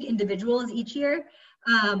unique individuals each year.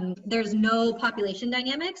 There's no population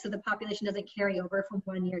dynamics, so the population doesn't carry over from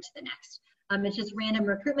one year to the next. It's just random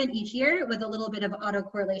recruitment each year with a little bit of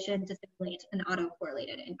autocorrelation to simulate an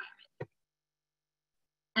autocorrelated environment.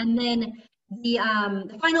 And then the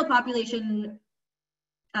final population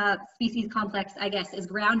species complex, I guess, is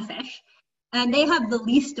groundfish. And they have the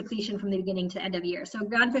least depletion from the beginning to end of year. So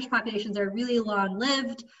groundfish populations are really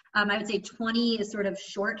long-lived. I would say 20 is sort of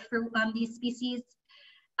short for these species.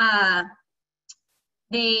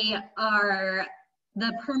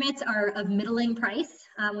 The permits are of middling price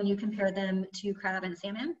when you compare them to crab and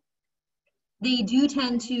salmon. They do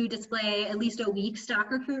tend to display at least a weak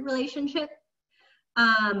stock recruit relationship.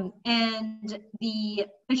 And the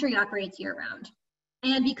fishery operates year-round.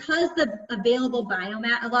 And because the available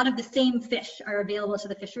biomass, a lot of the same fish are available to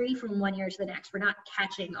the fishery from one year to the next. We're not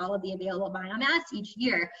catching all of the available biomass each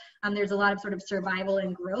year. There's a lot of sort of survival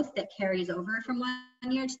and growth that carries over from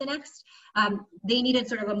one year to the next. They needed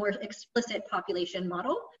sort of a more explicit population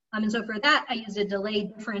model. And so for that, I used a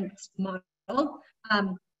delayed difference model,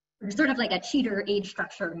 sort of like a cheater age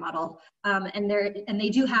structure model. And they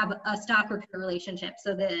do have a stock recruit relationship.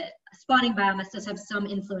 So the spawning biomass does have some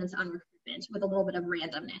influence on recruitment, with a little bit of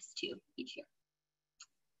randomness too each year.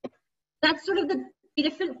 That's sort of the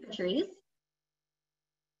different fisheries.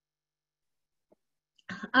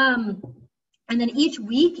 And then each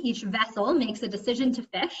week, each vessel makes a decision to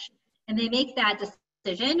fish, and they make that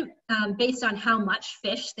decision based on how much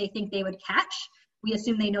fish they think they would catch. We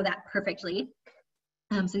assume they know that perfectly.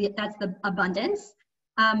 So that's the abundance.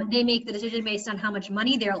 They make the decision based on how much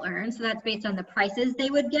money they'll earn. So that's based on the prices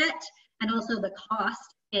they would get and also the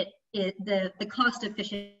cost the cost of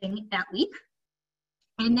fishing that week,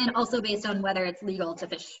 and then also based on whether it's legal to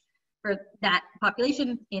fish for that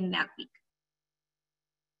population in that week.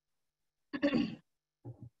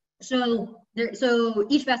 So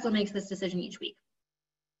each vessel makes this decision each week.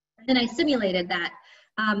 And then I simulated that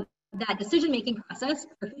decision-making process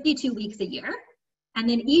for 52 weeks a year. And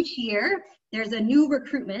then each year, there's a new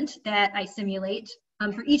recruitment that I simulate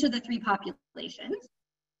for each of the 3 populations.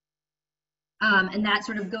 And that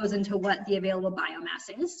sort of goes into what the available biomass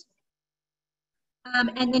is.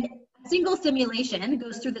 And then a single simulation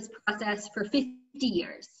goes through this process for 50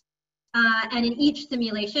 years. And in each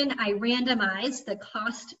simulation, I randomize the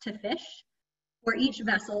cost to fish for each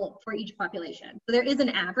vessel, for each population. So there is an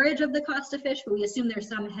average of the cost to fish, but we assume there's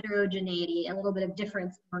some heterogeneity, a little bit of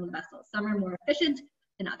difference among the vessels. Some are more efficient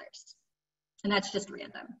than others. And that's just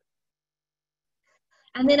random.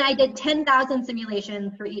 And then I did 10,000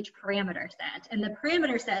 simulations for each parameter set. And the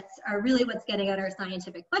parameter sets are really what's getting at our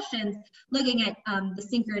scientific questions, looking at the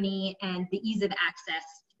synchrony and the ease of access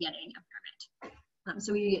to getting a permit.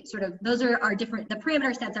 So we sort of, those are our different, the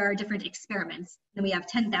parameter sets are our different experiments. And we have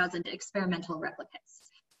 10,000 experimental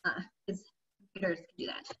replicates, because computers can do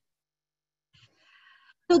that.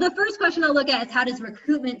 So the first question I'll look at is, how does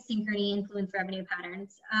recruitment synchrony influence revenue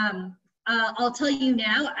patterns? I'll tell you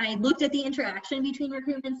now, I looked at the interaction between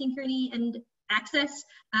recruitment synchrony and access,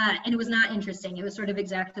 and it was not interesting. It was sort of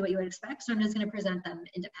exactly what you would expect, so I'm just going to present them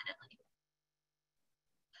independently.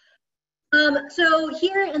 So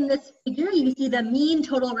here in this figure, you see the mean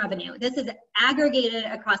total revenue. This is aggregated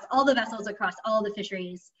across all the vessels, across all the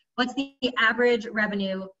fisheries. What's the average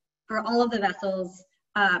revenue for all of the vessels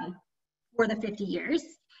for the 50 years?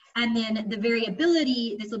 And then the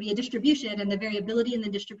variability, this will be a distribution, and the variability in the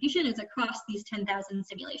distribution is across these 10,000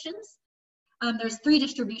 simulations. There's 3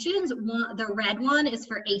 distributions. The red one is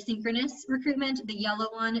for asynchronous recruitment. The yellow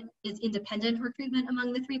one is independent recruitment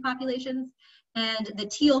among the 3 populations. And the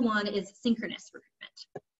teal one is synchronous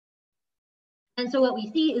recruitment. And so what we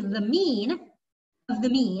see is the mean of the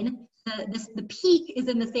mean. The peak is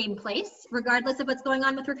in the same place, regardless of what's going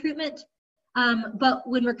on with recruitment. But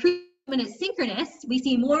when recruitment is synchronous, we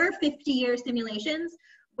see more 50-year simulations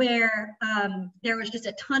where there was just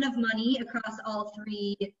a ton of money across all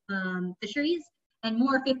 3 fisheries, and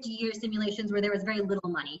more 50-year simulations where there was very little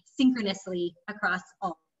money synchronously across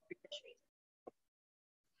all 3 fisheries.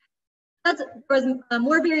 There was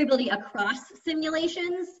more variability across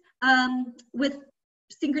simulations with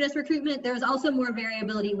synchronous recruitment. There was also more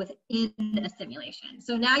variability within a simulation.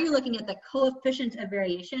 So now you're looking at the coefficient of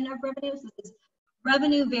variation of revenue. So this is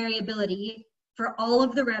revenue variability for all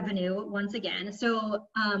of the revenue once again. So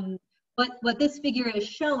what this figure is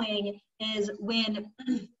showing is when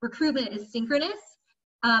recruitment is synchronous,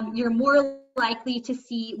 you're more likely to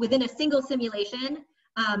see within a single simulation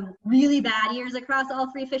really bad years across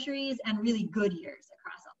all 3 fisheries and really good years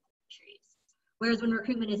across all 3 fisheries. Whereas when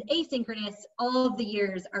recruitment is asynchronous, all of the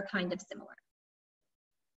years are kind of similar.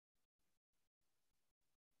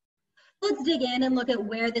 Let's dig in and look at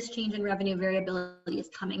where this change in revenue variability is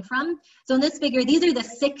coming from. So in this figure, these are the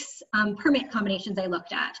 6 permit combinations I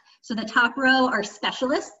looked at. So the top row are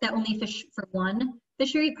specialists that only fish for 1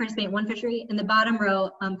 fishery, participate in 1 fishery, and the bottom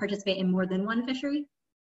row participate in more than 1 fishery.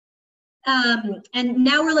 And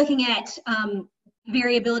now we're looking at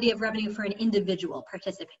variability of revenue for an individual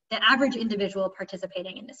participant, the average individual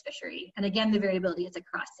participating in this fishery. And again, the variability is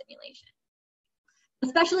across simulation. The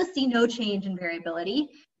specialists see no change in variability.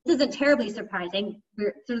 This isn't terribly surprising.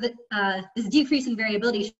 This decrease in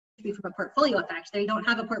variability should be from a portfolio effect. They don't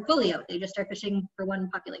have a portfolio. They just are fishing for 1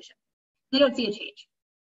 population. They don't see a change.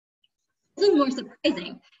 This is more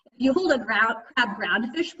surprising. If you hold a crab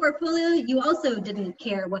groundfish portfolio, you also didn't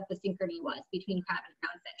care what the synchrony was between crab and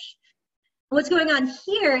groundfish. What's going on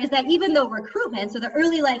here is that even though recruitment, so the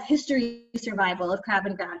early life history survival of crab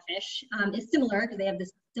and groundfish is similar because they have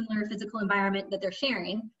this similar physical environment that they're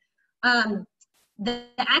sharing, the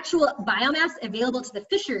actual biomass available to the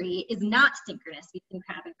fishery is not synchronous between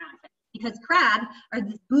crab and groundfish, because crab are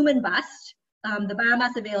this boom and bust. The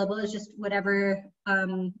biomass available is just whatever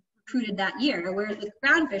recruited that year, whereas with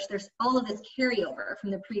groundfish, there's all of this carryover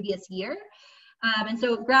from the previous year. And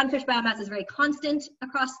so groundfish biomass is very constant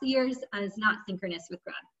across the years and is not synchronous with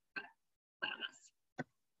crab biomass.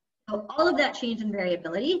 So all of that change in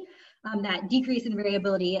variability, that decrease in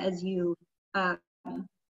variability as you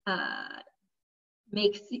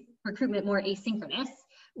make recruitment more asynchronous,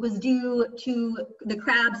 was due to the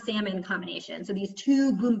crab-salmon combination. So these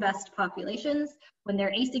 2 boom-bust populations, when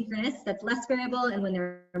they're asynchronous, that's less variable, and when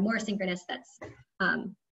they're more synchronous, that's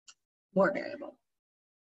more variable.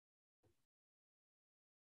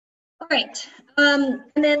 All right, and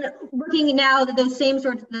then looking now at those same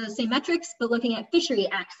metrics, but looking at fishery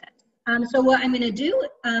access. So what I'm going to do,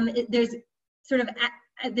 there's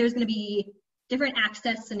going to be different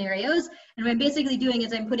access scenarios, and what I'm basically doing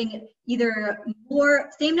is I'm putting either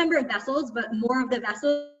same number of vessels, but more of the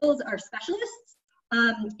vessels are specialists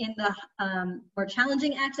in the more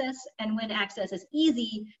challenging access, and when access is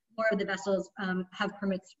easy, more of the vessels have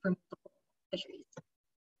permits for multiple fisheries.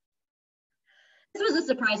 This was a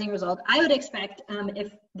surprising result. I would expect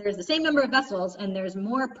if there's the same number of vessels and there's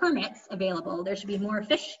more permits available, there should be more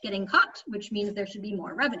fish getting caught, which means there should be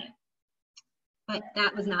more revenue. But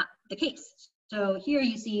that was not the case. So here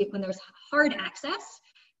you see when there's hard access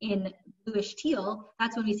in bluish teal,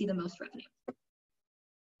 that's when we see the most revenue.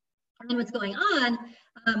 And then what's going on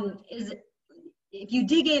is if you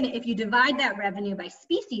dig in, if you divide that revenue by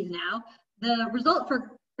species now, the result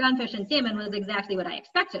for groundfish and salmon was exactly what I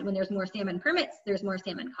expected. When there's more salmon permits, there's more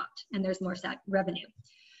salmon caught, and there's more revenue.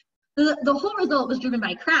 The whole result was driven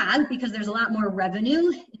by crab because there's a lot more revenue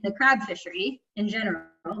in the crab fishery in general,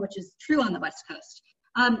 which is true on the West Coast.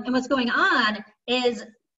 And what's going on is,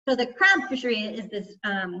 so the crab fishery is this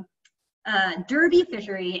derby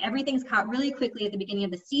fishery. Everything's caught really quickly at the beginning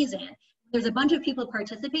of the season. There's a bunch of people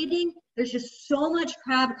participating. There's just so much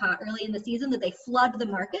crab caught early in the season that they flood the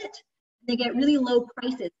market. They get really low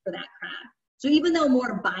prices for that crab. So even though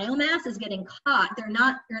more biomass is getting caught, they're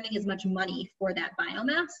not earning as much money for that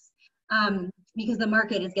biomass because the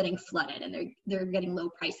market is getting flooded and they're getting low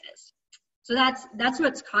prices. So that's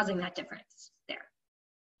what's causing that difference there.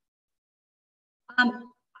 I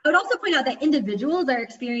would also point out that individuals are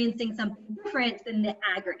experiencing something different than the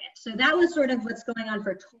aggregate. So that was sort of what's going on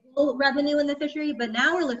for total revenue in the fishery, but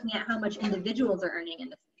now we're looking at how much individuals are earning in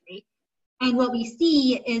the fishery. And what we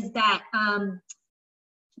see is that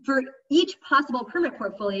for each possible permit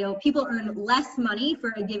portfolio, people earn less money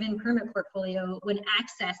for a given permit portfolio when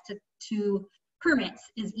access to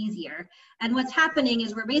permits is easier. And what's happening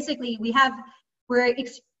is we're expanding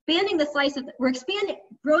the slice of,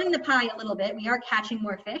 growing the pie a little bit. We are catching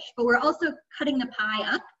more fish, but we're also cutting the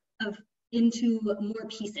pie up into more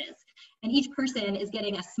pieces. And each person is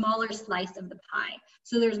getting a smaller slice of the pie.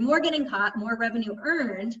 So there's more getting caught, more revenue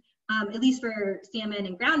earned, at least for salmon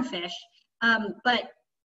and groundfish, but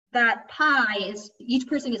that pie is, each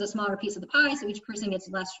person gets a smaller piece of the pie, so each person gets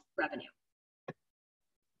less revenue.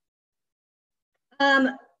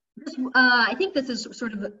 I think this is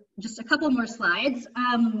sort of just a couple more slides.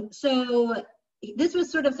 So this was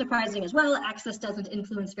sort of surprising as well. Access doesn't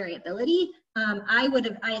influence variability. I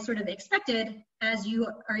sort of expected, as you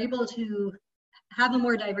are able to have a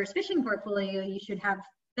more diverse fishing portfolio, you should have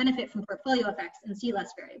benefit from portfolio effects and see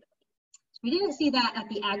less variability. We didn't see that at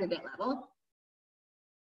the aggregate level.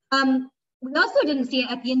 We also didn't see it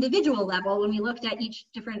at the individual level when we looked at each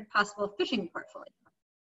different possible fishing portfolio.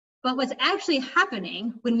 But what's actually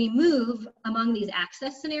happening when we move among these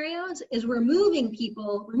access scenarios is we're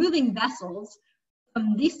moving vessels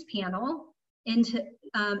from this panel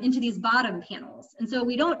into these bottom panels. And so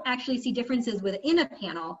we don't actually see differences within a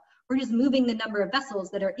panel. We're just moving the number of vessels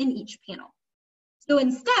that are in each panel. So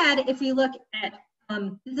instead, if we look at,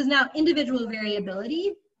 this is now individual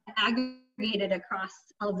variability aggregated across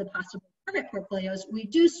all of the possible permit portfolios, we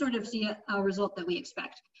do sort of see a result that we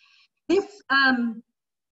expect. This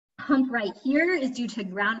hump right here is due to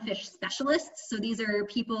groundfish specialists. So these are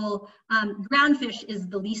people, groundfish is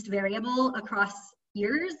the least variable across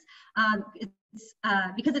years.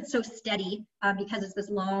 Because it's so steady, because it's this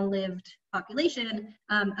long-lived population,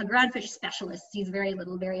 a groundfish specialist sees very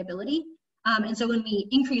little variability. And so when we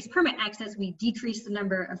increase permit access, we decrease the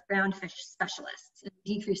number of groundfish specialists and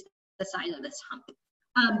decrease the size of this hump.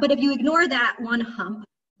 But if you ignore that one hump,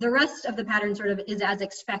 the rest of the pattern sort of is as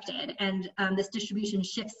expected, and this distribution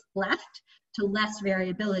shifts left to less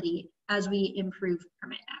variability as we improve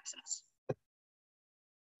permit access.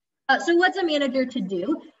 So what's a manager to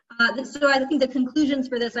do? So I think the conclusions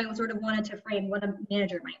for this, I sort of wanted to frame what a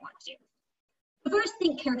manager might want to do. First,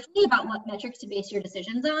 think carefully about what metrics to base your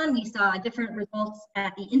decisions on. We saw different results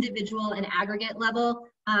at the individual and aggregate level.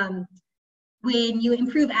 When you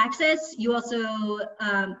improve access, you also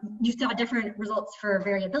you saw different results for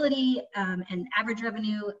variability and average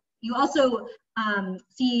revenue. You also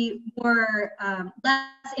see more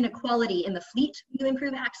less inequality in the fleet when you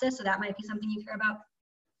improve access, so that might be something you care about.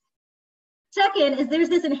 Second is there's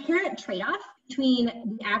this inherent trade-off between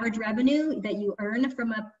the average revenue that you earn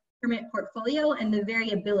from a permit portfolio and the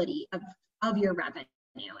variability of your revenue.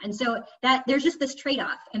 And so that there's just this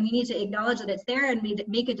trade-off, and we need to acknowledge that it's there and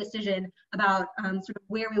make a decision about sort of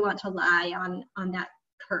where we want to lie on that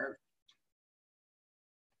curve.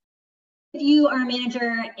 if you are a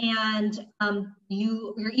manager and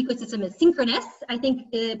your ecosystem is synchronous, I think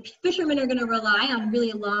fishermen are going to rely on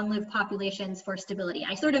really long-lived populations for stability.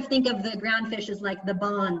 I sort of think of the groundfish as like the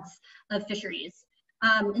bonds of fisheries.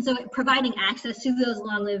 And so providing access to those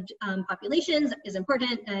long-lived populations is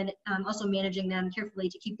important, and also managing them carefully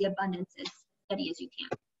to keep the abundance as steady as you can.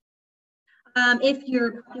 If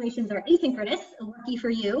your populations are asynchronous, lucky for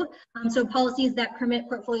you, so policies that permit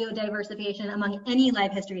portfolio diversification among any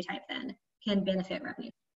live history type then can benefit revenue.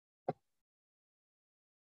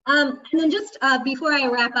 And then just before I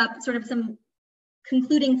wrap up, sort of some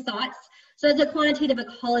concluding thoughts. So as a quantitative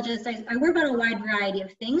ecologist, I work on a wide variety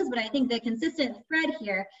of things, but I think the consistent thread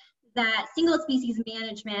here is that single species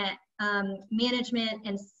management,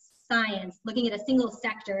 and science, looking at a single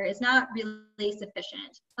sector, is not really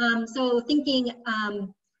sufficient. So thinking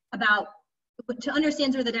about, to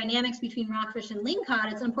understand sort of the dynamics between rockfish and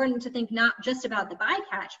lingcod, it's important to think not just about the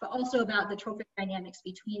bycatch, but also about the trophic dynamics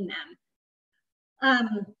between them.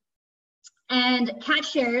 And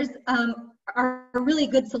catch shares are a really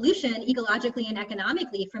good solution ecologically and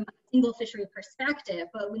economically from a single fishery perspective.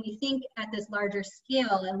 But when you think at this larger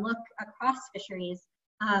scale and look across fisheries,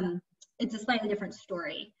 it's a slightly different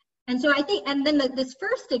story. And so I think, and then this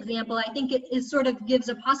first example, I think it is sort of gives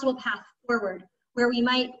a possible path forward where we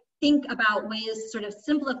might think about ways to sort of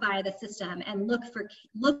simplify the system and look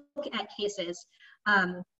at cases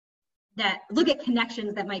look at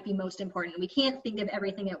connections that might be most important. We can't think of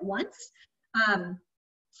everything at once, we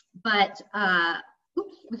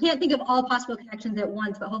can't think of all possible connections at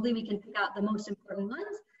once, but hopefully we can pick out the most important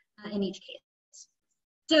ones in each case.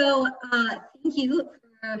 So thank you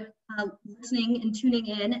for listening and tuning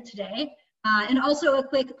in today. And also a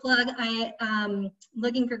quick plug, I am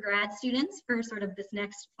looking for grad students for sort of this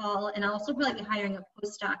next fall, and I'll also probably be hiring a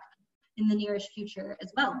postdoc in the nearest future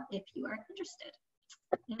as well, if you are interested.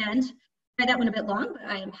 And that went a bit long, but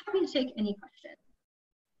I am happy to take any questions.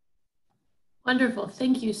 Wonderful,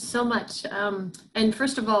 thank you so much. And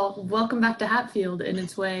first of all, welcome back to Hatfield in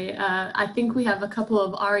its way. I think we have a couple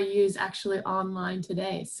of REUs actually online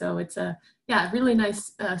today. So it's a really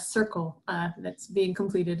nice circle that's being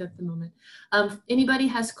completed at the moment. Anybody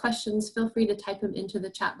has questions, feel free to type them into the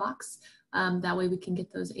chat box. That way we can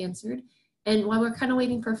get those answered. And while we're kind of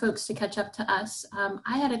waiting for folks to catch up to us,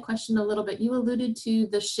 I had a question a little bit. You alluded to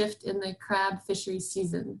the shift in the crab fishery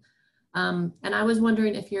season. And I was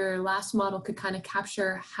wondering if your last model could kind of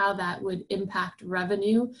capture how that would impact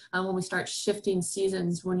revenue when we start shifting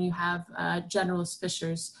seasons when you have generalist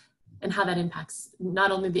fishers, and how that impacts not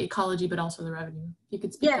only the ecology, but also the revenue. You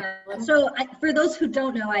could speak. Yeah, so for those who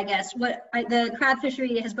don't know, I guess, the crab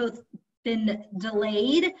fishery has both been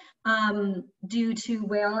delayed due to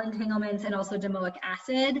whale entanglements and also domoic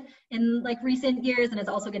acid in like recent years, and it's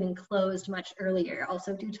also getting closed much earlier,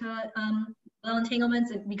 also due to whale entanglements,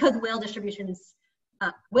 and because whale distributions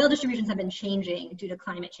have been changing due to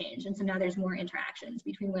climate change, and so now there's more interactions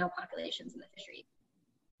between whale populations and the fishery.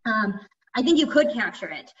 I think you could capture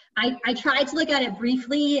it. I tried to look at it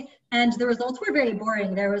briefly, and the results were very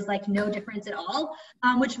boring. There was like no difference at all,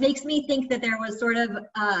 which makes me think that there was sort of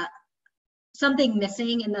something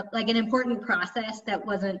missing in an important process that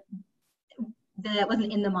wasn't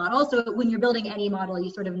in the model. So when you're building any model, you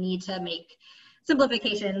sort of need to make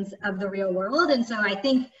simplifications of the real world. And so I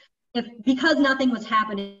think because nothing was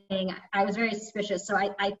happening, I was very suspicious. So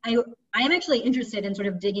I am actually interested in sort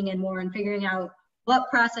of digging in more and figuring out what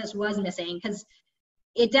process was missing, because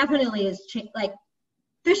it definitely is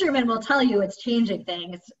fishermen will tell you it's changing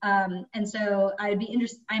things. And so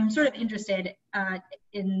I'm sort of interested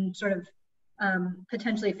in sort of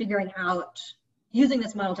potentially figuring out, using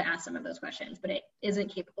this model to ask some of those questions, but it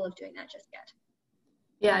isn't capable of doing that just yet.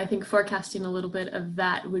 Yeah, I think forecasting a little bit of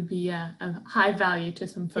that would be a high value to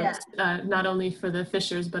some folks, not only for the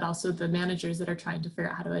fishers, but also the managers that are trying to figure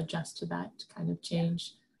out how to adjust to that kind of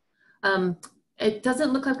change. It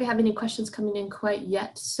doesn't look like we have any questions coming in quite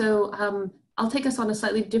yet, so I'll take us on a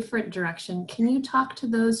slightly different direction. Can you talk to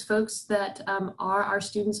those folks that are our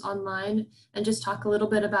students online and just talk a little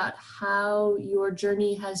bit about how your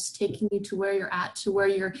journey has taken you to where you're at, to where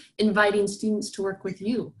you're inviting students to work with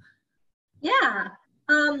you? Yeah,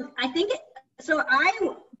 I think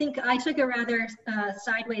I took a rather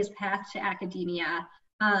sideways path to academia.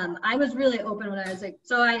 I was really open when I was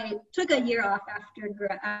so I took a year off after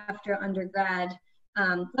undergrad.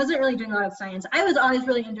 Wasn't really doing a lot of science. I was always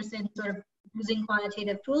really interested in sort of using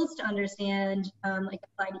quantitative tools to understand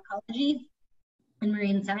applied ecology and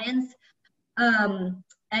marine science. And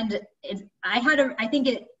I think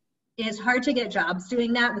it is hard to get jobs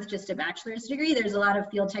doing that with just a bachelor's degree. There's a lot of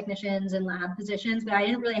field technicians and lab positions, but I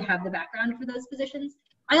didn't really have the background for those positions.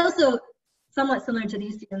 I also somewhat similar to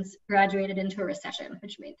these students, graduated into a recession,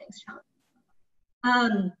 which made things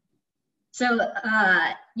challenging.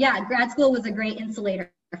 Yeah, grad school was a great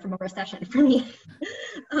insulator from a recession for me.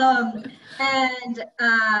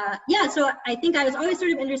 Yeah, so I think I was always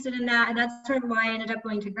sort of interested in that, and that's sort of why I ended up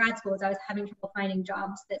going to grad school, is I was having trouble finding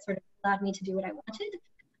jobs that sort of allowed me to do what I wanted.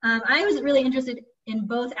 I was really interested in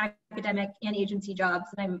both academic and agency jobs,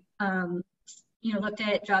 and I'm looked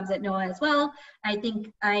at jobs at NOAA as well. I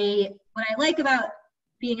think what I like about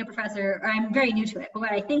being a professor, or I'm very new to it, but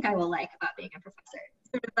what I think I will like about being a professor is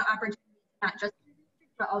sort of the opportunity not just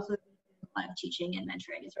but also a lot of teaching and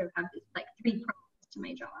mentoring. Sort of have these like 3 prongs to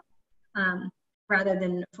my job, rather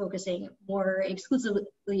than focusing more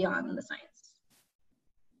exclusively on the science.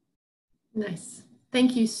 Nice.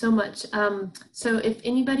 Thank you so much. So if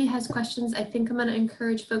anybody has questions, I think I'm going to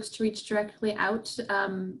encourage folks to reach directly out.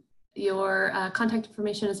 Your contact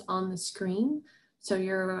information is on the screen, so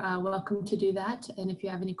you're welcome to do that. And if you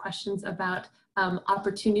have any questions about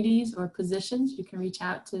opportunities or positions, you can reach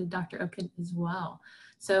out to Dr. Oken as well.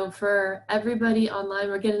 So for everybody online,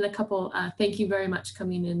 we're getting a couple thank you very much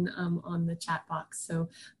coming in on the chat box. So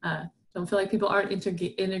don't feel like people aren't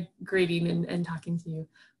integrating and talking to you.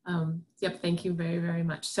 Yep, thank you very, very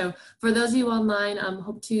much. So for those of you online,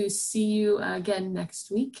 hope to see you again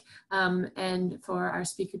next week. And for our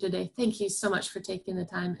speaker today, thank you so much for taking the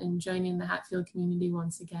time and joining the Hatfield community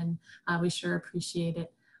once again. We sure appreciate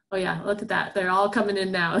it. Oh yeah, look at that. They're all coming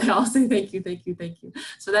in now. They all say thank you, thank you, thank you.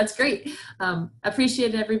 So that's great.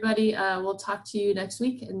 Appreciate it, everybody. We'll talk to you next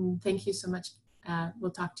week, and thank you so much.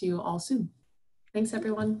 We'll talk to you all soon. Thanks,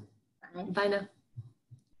 everyone. Bye. Bye now.